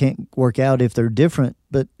relationship can't work out if they're different,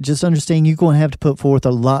 but just understand you're going to have to put forth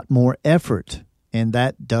a lot more effort, and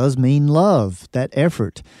that does mean love, that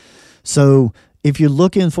effort. So if you're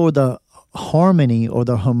looking for the harmony or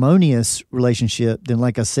the harmonious relationship, then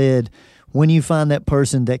like I said, when you find that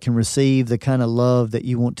person that can receive the kind of love that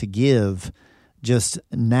you want to give just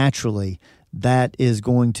naturally, that is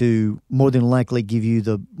going to more than likely give you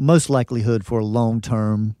the most likelihood for a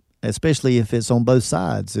long-term especially if it's on both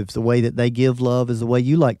sides, if the way that they give love is the way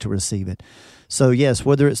you like to receive it. So yes,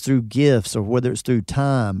 whether it's through gifts or whether it's through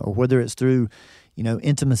time or whether it's through,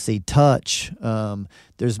 intimacy, touch,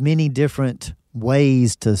 there's many different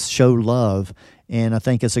ways to show love. And I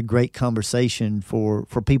think it's a great conversation for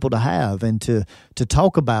people to have and to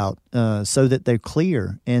talk about so that they're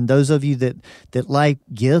clear. And those of you that like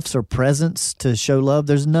gifts or presents to show love,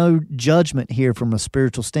 there's no judgment here from a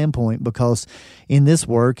spiritual standpoint, because in this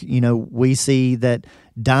work, we see that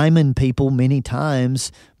diamond people, many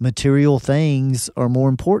times, material things are more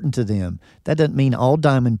important to them. That doesn't mean all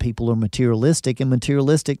diamond people are materialistic, and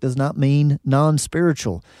materialistic does not mean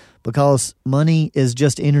non-spiritual, because money is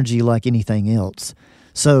just energy like anything else.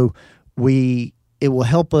 So it will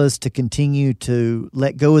help us to continue to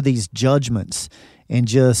let go of these judgments and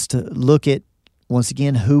just look at, once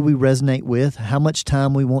again, who we resonate with, how much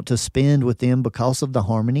time we want to spend with them because of the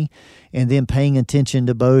harmony, and then paying attention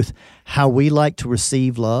to both how we like to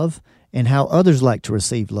receive love and how others like to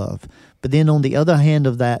receive love. But then on the other hand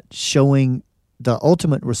of that, showing the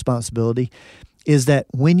ultimate responsibility is that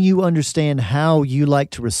when you understand how you like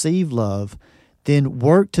to receive love, then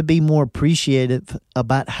work to be more appreciative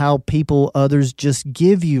about how others just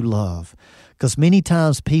give you love. Because many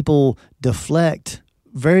times people deflect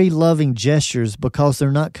very loving gestures because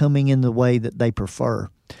they're not coming in the way that they prefer.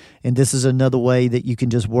 And this is another way that you can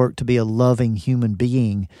just work to be a loving human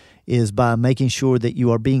being, is by making sure that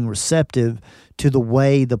you are being receptive to the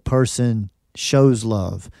way the person shows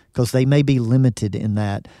love, because they may be limited in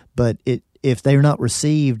that, but if they're not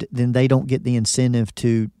received, then they don't get the incentive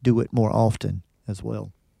to do it more often as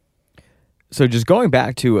well. So just going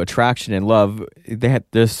back to attraction and love,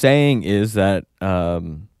 the saying is that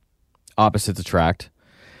opposites attract.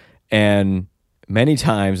 And many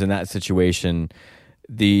times in that situation,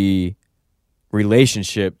 the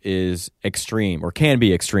relationship is extreme, or can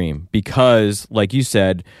be extreme, because, like you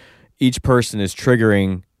said, each person is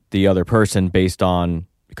triggering the other person based on,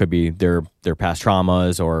 it could be their past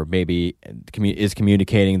traumas, or maybe is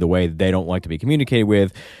communicating the way that they don't like to be communicated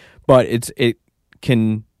with. But it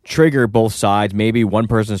can trigger both sides. Maybe one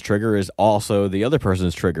person's trigger is also the other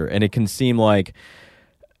person's trigger, and it can seem like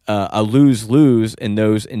a lose-lose in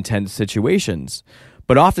those intense situations.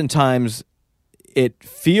 But oftentimes it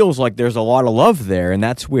feels like there's a lot of love there, and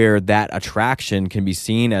that's where that attraction can be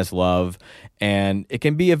seen as love. And it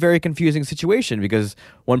can be a very confusing situation, because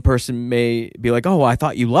one person may be like, oh, I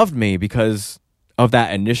thought you loved me because of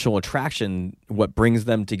that initial attraction, what brings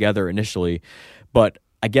them together initially. But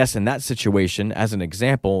I guess in that situation, as an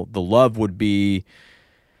example, the love would be,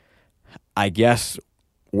 I guess,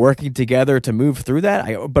 working together to move through that.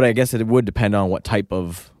 But I guess it would depend on what type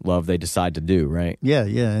of love they decide to do, right? Yeah,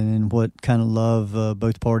 and what kind of love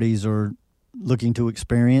both parties are looking to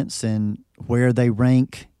experience, and where they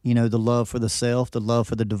rank, the love for the self, the love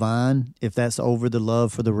for the divine, if that's over the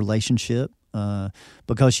love for the relationship.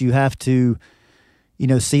 Because you have to,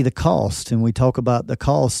 see the cost. And we talk about the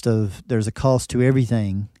cost there's a cost to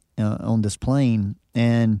everything on this plane.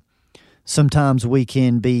 And sometimes we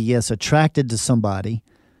can be, yes, attracted to somebody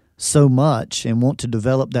so much and want to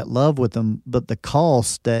develop that love with them, but the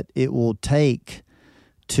cost that it will take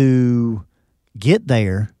to get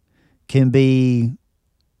there can be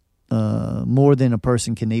more than a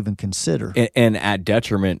person can even consider. And at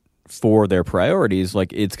detriment for their priorities.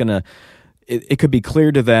 Like, it could be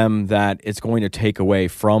clear to them that it's going to take away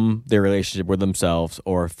from their relationship with themselves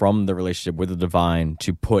or from the relationship with the divine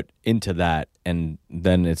to put into that, and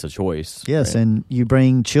then it's a choice. Yes, right? And you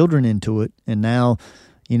bring children into it, and now,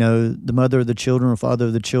 the mother of the children or father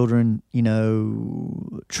of the children,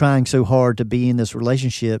 trying so hard to be in this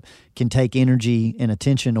relationship can take energy and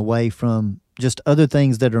attention away from just other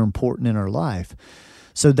things that are important in our life.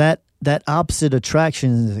 So that opposite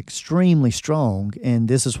attraction is extremely strong, and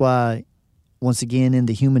this is why, once again, in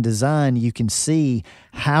the human design, you can see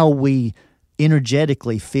how we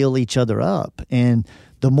energetically fill each other up. And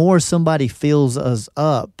the more somebody fills us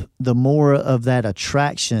up, the more of that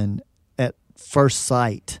attraction at first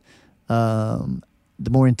sight, the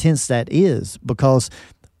more intense that is. Because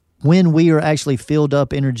when we are actually filled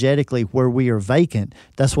up energetically where we are vacant,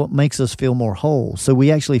 that's what makes us feel more whole. So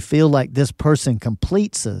we actually feel like this person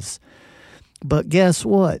completes us. But guess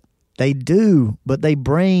what? They do, but they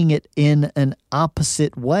bring it in an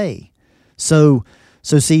opposite way. So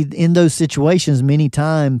see, in those situations, many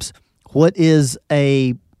times, what is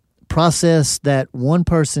a process that one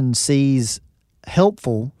person sees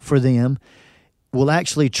helpful for them will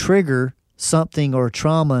actually trigger something or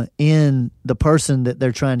trauma in the person that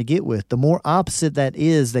they're trying to get with. The more opposite that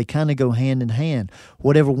is, they kind of go hand in hand.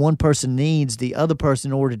 Whatever one person needs, the other person,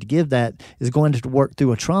 in order to give that, is going to work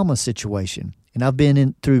through a trauma situation. And I've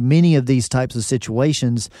been through many of these types of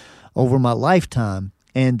situations over my lifetime.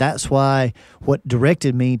 And that's why what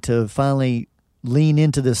directed me to finally lean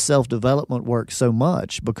into this self-development work so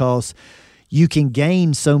much, because you can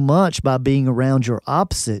gain so much by being around your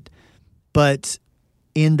opposite. But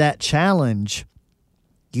in that challenge,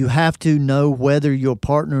 you have to know whether your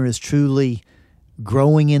partner is truly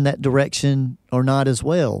growing in that direction or not as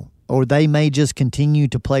well. Or they may just continue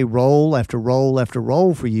to play role after role after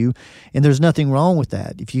role for you, and there's nothing wrong with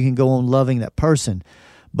that if you can go on loving that person.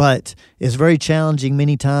 But it's very challenging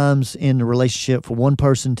many times in the relationship for one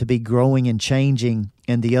person to be growing and changing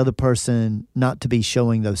and the other person not to be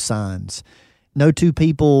showing those signs. No two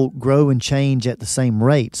people grow and change at the same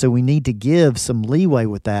rate, so we need to give some leeway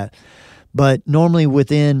with that. But normally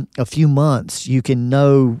within a few months, you can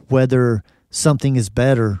know whether something is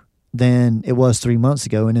better than it was 3 months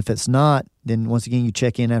ago. And if it's not, then once again, you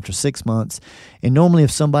check in after 6 months. And normally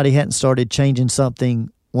if somebody hadn't started changing something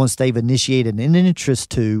once they've initiated an interest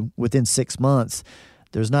to within 6 months,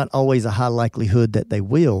 there's not always a high likelihood that they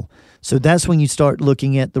will. So that's when you start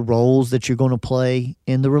looking at the roles that you're going to play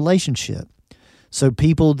in the relationship. So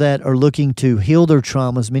people that are looking to heal their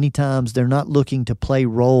traumas, many times they're not looking to play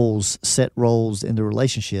roles, set roles in the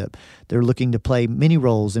relationship. They're looking to play many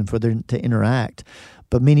roles and for them to interact.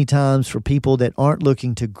 But many times for people that aren't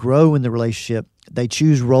looking to grow in the relationship, they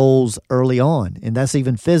choose roles early on, and that's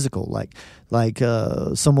even physical. Like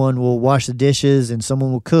someone will wash the dishes and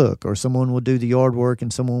someone will cook, or someone will do the yard work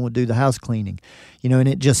and someone will do the house cleaning, and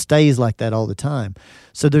it just stays like that all the time.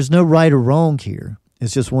 So there's no right or wrong here.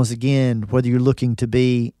 It's just, once again, whether you're looking to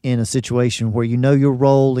be in a situation where you know your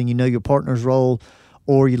role and you know your partner's role,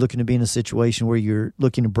 or you're looking to be in a situation where you're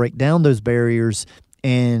looking to break down those barriers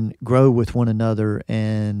and grow with one another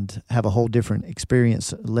and have a whole different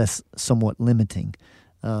experience, less somewhat limiting.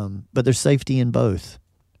 But there's safety in both.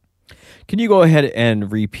 Can you go ahead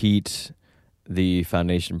and repeat the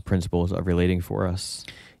foundation principles of relating for us?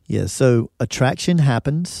 Yeah, so attraction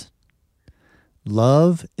happens,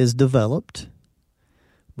 love is developed,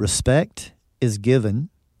 respect is given,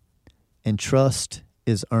 and trust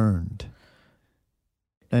is earned.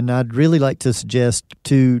 And I'd really like to suggest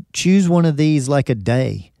to choose one of these like a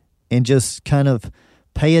day and just kind of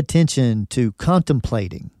pay attention to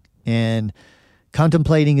contemplating. And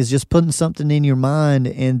contemplating is just putting something in your mind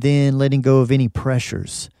and then letting go of any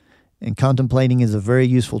pressures. And contemplating is a very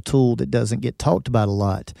useful tool that doesn't get talked about a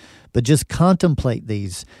lot. But just contemplate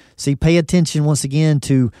these. See, pay attention once again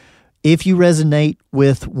to if you resonate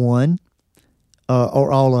with one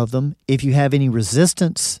or all of them, if you have any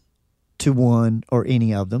resistance to one or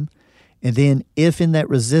any of them, and then if in that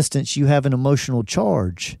resistance you have an emotional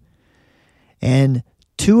charge. And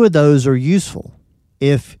two of those are useful.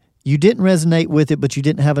 If you didn't resonate with it but you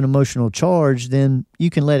didn't have an emotional charge, then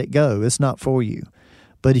you can let it go. It's not for you.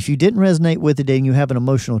 But if you didn't resonate with it and you have an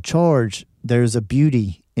emotional charge, there's a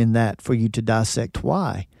beauty in that for you to dissect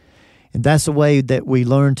why. And that's the way that we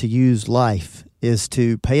learn to use life, is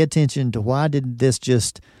to pay attention to why did this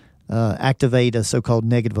just activate a so-called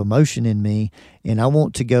negative emotion in me, and I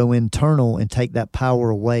want to go internal and take that power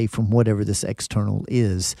away from whatever this external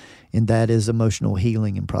is, and that is emotional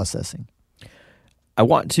healing and processing. I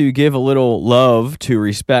want to give a little love to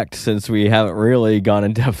respect, since we haven't really gone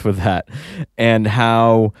in depth with that, and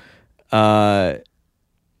how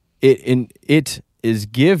it is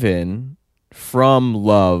given from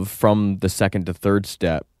love, from the second to third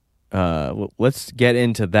step. Let's get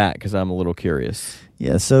into that, because I'm a little curious.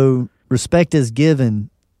 Yeah, so respect is given.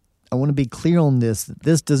 I want to be clear on this.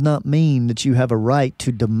 This does not mean that you have a right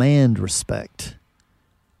to demand respect.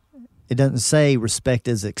 It doesn't say respect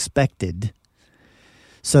is expected.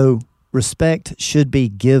 So respect should be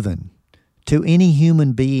given to any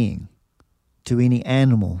human being, to any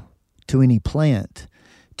animal, to any plant,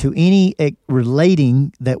 to any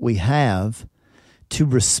relating that we have. To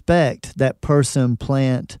respect that person,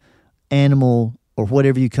 plant, animal, or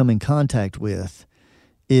whatever you come in contact with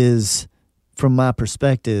is, from my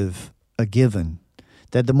perspective, a given.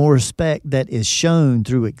 That the more respect that is shown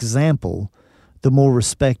through example, the more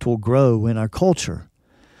respect will grow in our culture.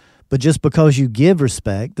 But just because you give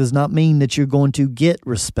respect does not mean that you're going to get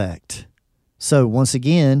respect. So once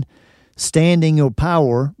again, standing your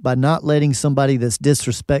power by not letting somebody that's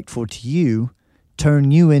disrespectful to you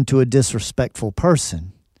turn you into a disrespectful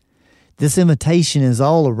person. This invitation is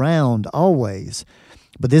all around, always.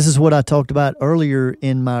 But this is what I talked about earlier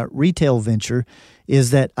in my retail venture,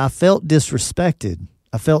 is that I felt disrespected.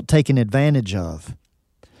 I felt taken advantage of.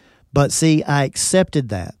 But see, I accepted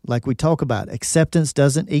that. Like we talk about, acceptance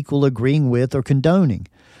doesn't equal agreeing with or condoning.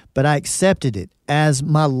 But I accepted it as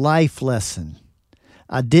my life lesson.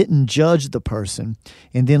 I didn't judge the person.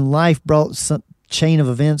 And then life brought some chain of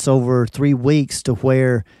events over 3 weeks to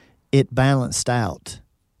where it balanced out.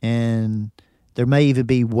 And there may even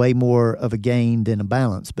be way more of a gain than a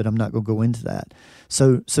balance, but I'm not going to go into that.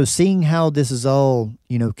 So seeing how this is all,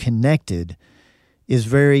 connected is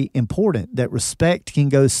very important, that respect can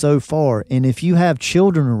go so far. And if you have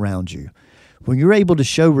children around you, when you're able to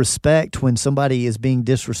show respect when somebody is being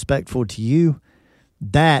disrespectful to you,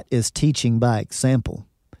 that is teaching by example.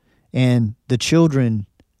 And the children,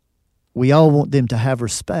 we all want them to have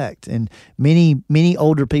respect. And many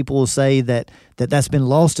older people will say that's been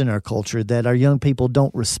lost in our culture, that our young people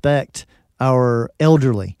don't respect our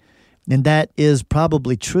elderly. And that is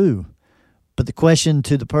probably true. But the question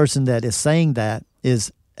to the person that is saying that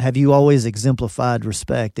is, have you always exemplified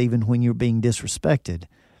respect even when you're being disrespected?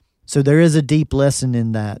 So there is a deep lesson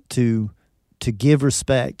in that to give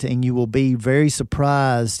respect, and you will be very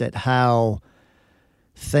surprised at how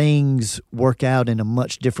things work out in a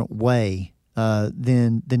much different way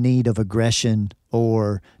than the need of aggression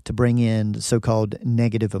or to bring in so-called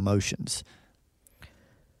negative emotions.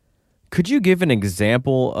 Could you give an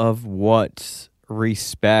example of what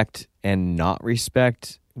respect and not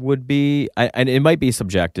respect would be? And it might be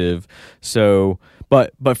subjective. So,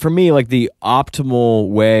 but for me, like the optimal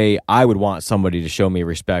way I would want somebody to show me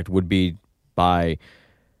respect would be by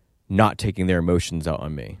not taking their emotions out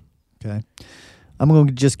on me. Okay. I'm going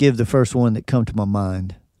to just give the first one that come to my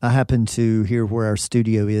mind. I happen to hear where our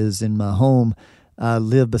studio is in my home. I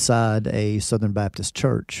live beside a Southern Baptist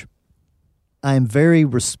church. I am very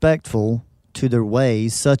respectful to their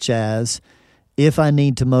ways, such as if I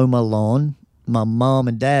need to mow my lawn, my mom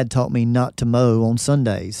and dad taught me not to mow on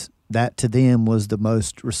Sundays. That to them was the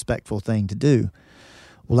most respectful thing to do.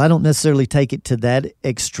 Well, I don't necessarily take it to that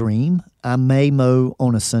extreme. I may mow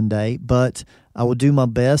on a Sunday, but I will do my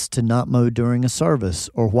best to not mow during a service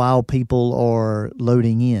or while people are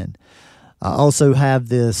loading in. I also have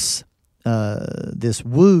this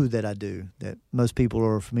woo that I do that most people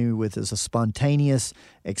are familiar with as a spontaneous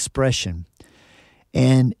expression.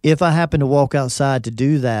 And if I happen to walk outside to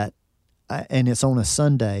do that, and it's on a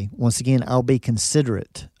Sunday, once again, I'll be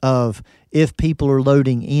considerate of if people are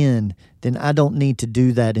loading in, then I don't need to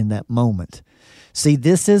do that in that moment. See,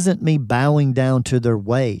 this isn't me bowing down to their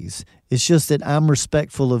ways. It's just that I'm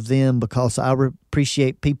respectful of them because I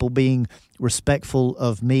appreciate people being respectful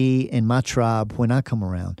of me and my tribe when I come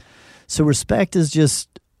around. So respect is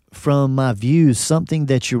just, from my views, something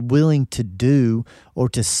that you're willing to do or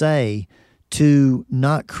to say to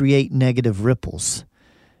not create negative ripples.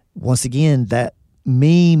 Once again, that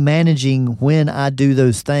me managing when I do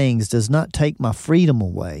those things does not take my freedom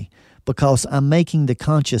away, because I'm making the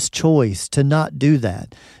conscious choice to not do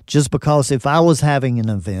that. Just because if I was having an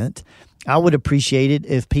event, I would appreciate it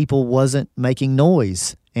if people wasn't making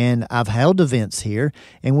noise. And I've held events here,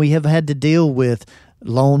 and we have had to deal with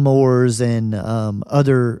lawnmowers and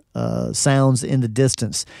other sounds in the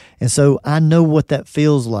distance. And so I know what that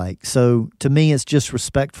feels like. So to me, it's just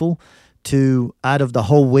respectful to, out of the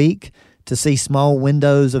whole week, to see small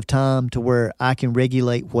windows of time to where I can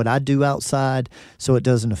regulate what I do outside so it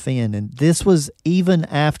doesn't offend. And this was even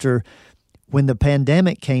after, when the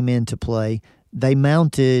pandemic came into play, they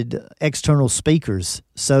mounted external speakers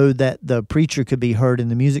so that the preacher could be heard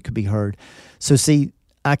and the music could be heard. So see,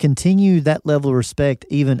 I continue that level of respect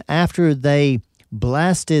even after they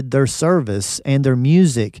blasted their service and their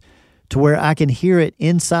music to where I can hear it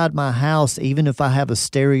inside my house even if I have a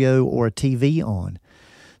stereo or a TV on.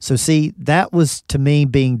 So see, that was to me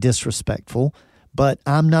being disrespectful, but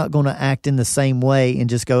I'm not going to act in the same way and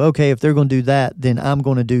just go, okay, if they're going to do that, then I'm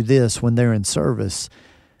going to do this when they're in service.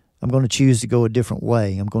 I'm going to choose to go a different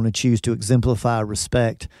way. I'm going to choose to exemplify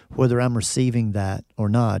respect whether I'm receiving that or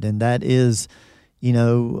not. And that is,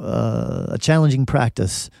 a challenging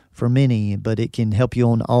practice for many, but it can help you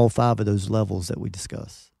on all 5 of those levels that we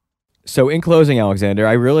discuss. So in closing, Alexander,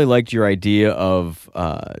 I really liked your idea of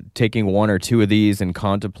taking 1 or 2 of these and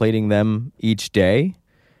contemplating them each day.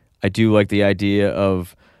 I do like the idea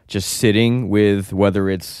of just sitting with whether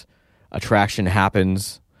it's attraction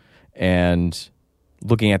happens and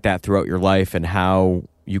looking at that throughout your life and how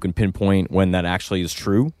you can pinpoint when that actually is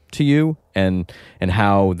true to you and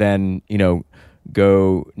how then,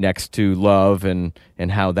 go next to love and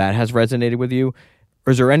how that has resonated with you.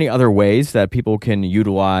 Or is there any other ways that people can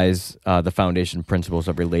utilize the foundation principles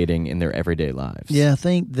of relating in their everyday lives? Yeah, I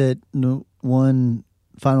think that one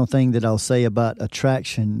final thing that I'll say about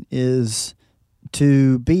attraction is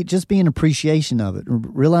to be an appreciation of it.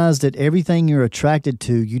 Realize that everything you're attracted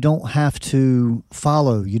to, you don't have to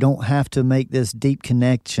follow. You don't have to make this deep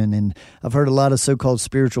connection. And I've heard a lot of so-called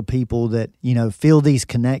spiritual people that, feel these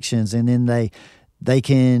connections, and then they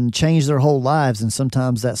can change their whole lives, and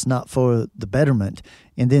sometimes that's not for the betterment.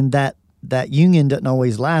 And then that union doesn't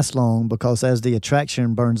always last long, because as the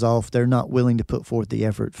attraction burns off, they're not willing to put forth the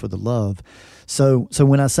effort for the love. So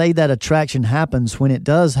when I say that attraction happens, when it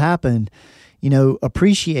does happen,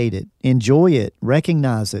 appreciate it, enjoy it,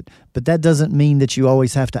 recognize it. But that doesn't mean that you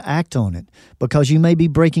always have to act on it, because you may be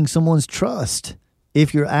breaking someone's trust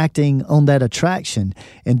if you're acting on that attraction,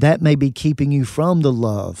 and that may be keeping you from the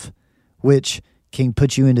love, which can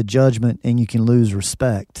put you into judgment, and you can lose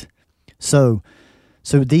respect. So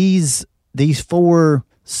these 4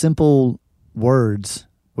 simple words,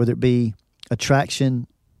 whether it be attraction,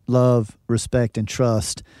 love, respect, and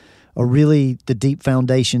trust, are really the deep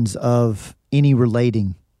foundations of any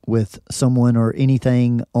relating with someone or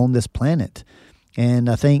anything on this planet. And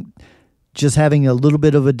I think just having a little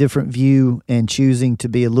bit of a different view and choosing to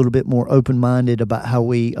be a little bit more open-minded about how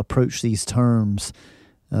we approach these terms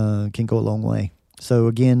can go a long way. So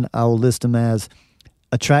again, I will list them as: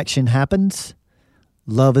 attraction happens,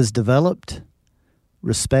 love is developed,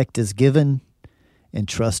 respect is given, and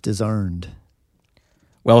trust is earned.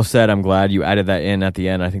 Well said. I'm glad you added that in at the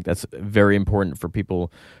end. I think that's very important for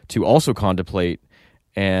people to also contemplate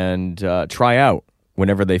and try out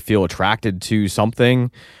whenever they feel attracted to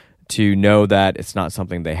something, to know that it's not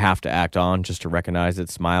something they have to act on, just to recognize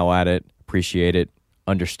it, smile at it, appreciate it,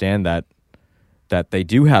 understand that they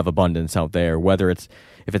do have abundance out there.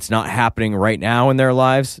 If it's not happening right now in their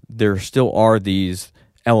lives, there still are these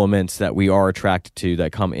elements that we are attracted to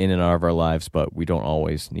that come in and out of our lives, but we don't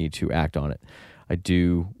always need to act on it. I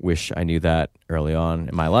do wish I knew that early on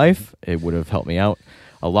in my life. It would have helped me out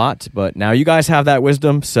a lot, but now you guys have that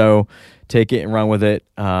wisdom, so take it and run with it.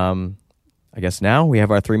 I guess now we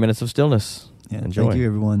have our 3 minutes of stillness. Yeah, enjoy. Thank you,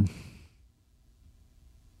 everyone.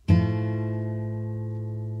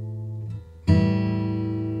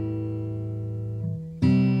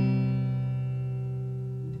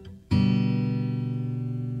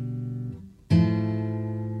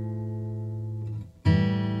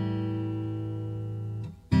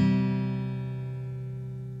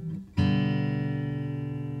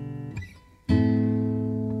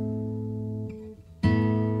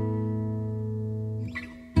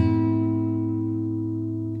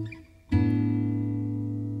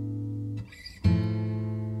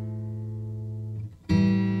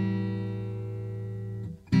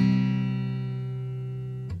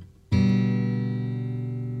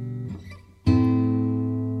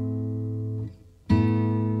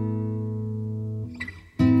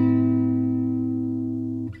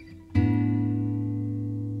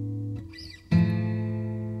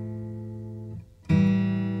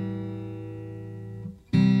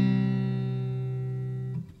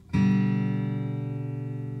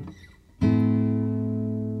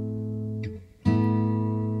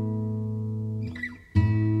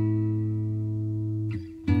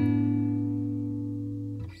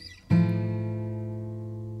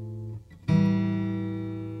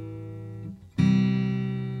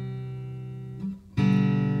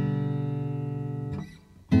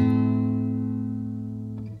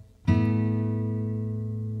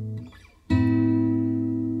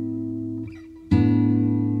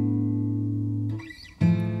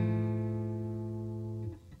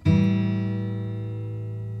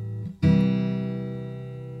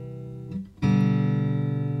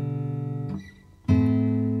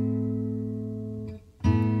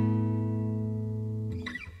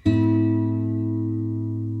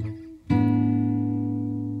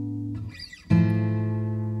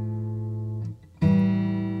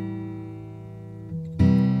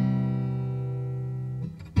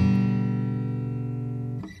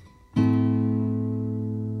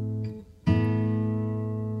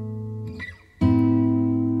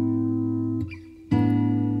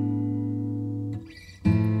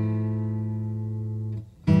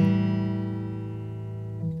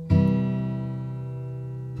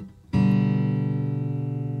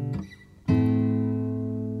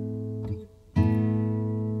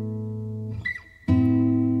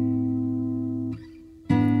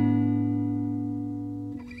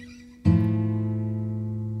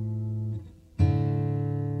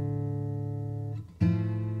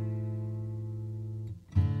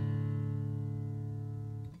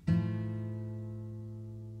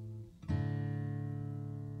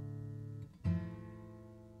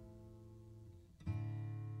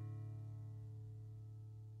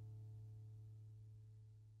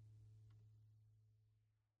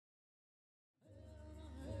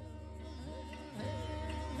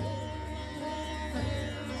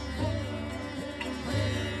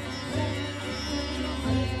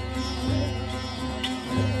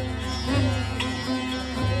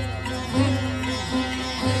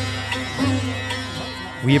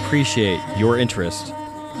 We appreciate your interest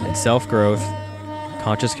in self-growth,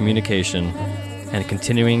 conscious communication, and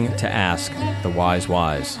continuing to ask the wise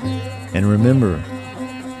whys. And remember,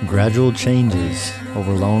 gradual changes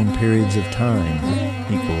over long periods of time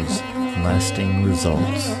equals lasting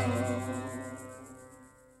results.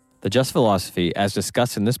 The Just Philosophy, as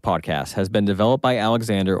discussed in this podcast, has been developed by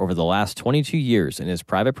Alexander over the last 22 years in his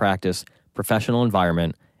private practice, professional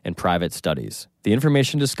environment, and private studies. The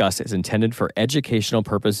information discussed is intended for educational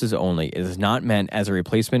purposes only. It is not meant as a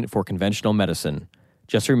replacement for conventional medicine.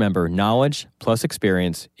 Just remember, knowledge plus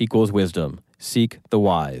experience equals wisdom. Seek the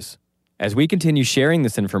wise. As we continue sharing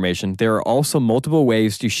this information, there are also multiple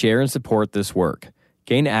ways to share and support this work.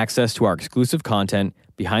 Gain access to our exclusive content,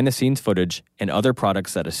 behind-the-scenes footage, and other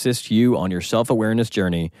products that assist you on your self-awareness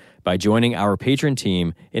journey by joining our patron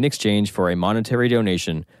team in exchange for a monetary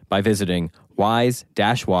donation by visiting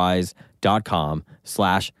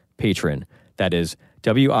wise-whys.com/patron. That is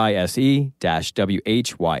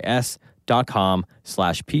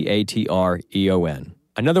wise-whys.com/patreon.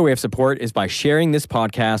 Another way of support is by sharing this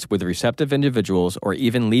podcast with receptive individuals or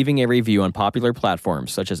even leaving a review on popular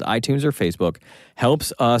platforms such as iTunes or Facebook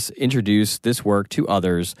helps us introduce this work to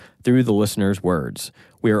others through the listener's words.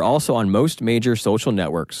 We are also on most major social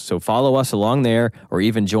networks, so follow us along there or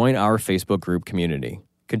even join our Facebook group community.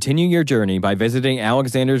 Continue your journey by visiting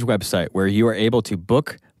Alexander's website, where you are able to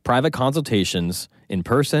book private consultations in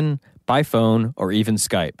person, by phone, or even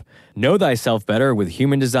Skype. Know thyself better with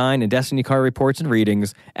human design and destiny card reports and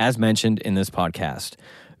readings, as mentioned in this podcast.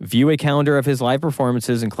 View a calendar of his live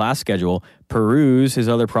performances and class schedule, peruse his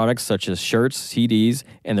other products such as shirts, CDs,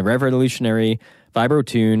 and the revolutionary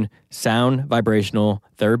VibroTune sound vibrational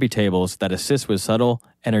therapy tables that assist with subtle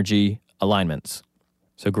energy alignments.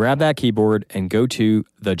 So grab that keyboard and go to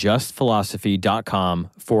thejustphilosophy.com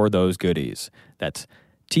for those goodies. That's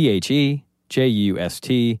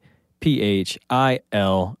thejustphilosophy.com.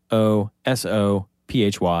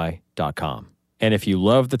 And if you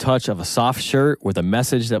love the touch of a soft shirt with a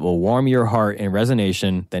message that will warm your heart in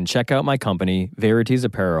resonation, then check out my company, Verities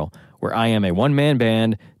Apparel, where I am a one-man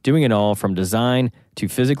band doing it all from design to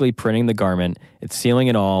physically printing the garment and sealing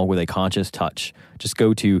it all with a conscious touch. Just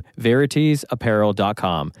go to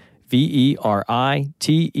veritiesapparel.com,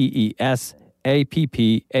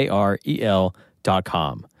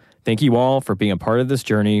 VERITEESAPPAREL.com. Thank you all for being a part of this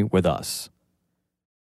journey with us.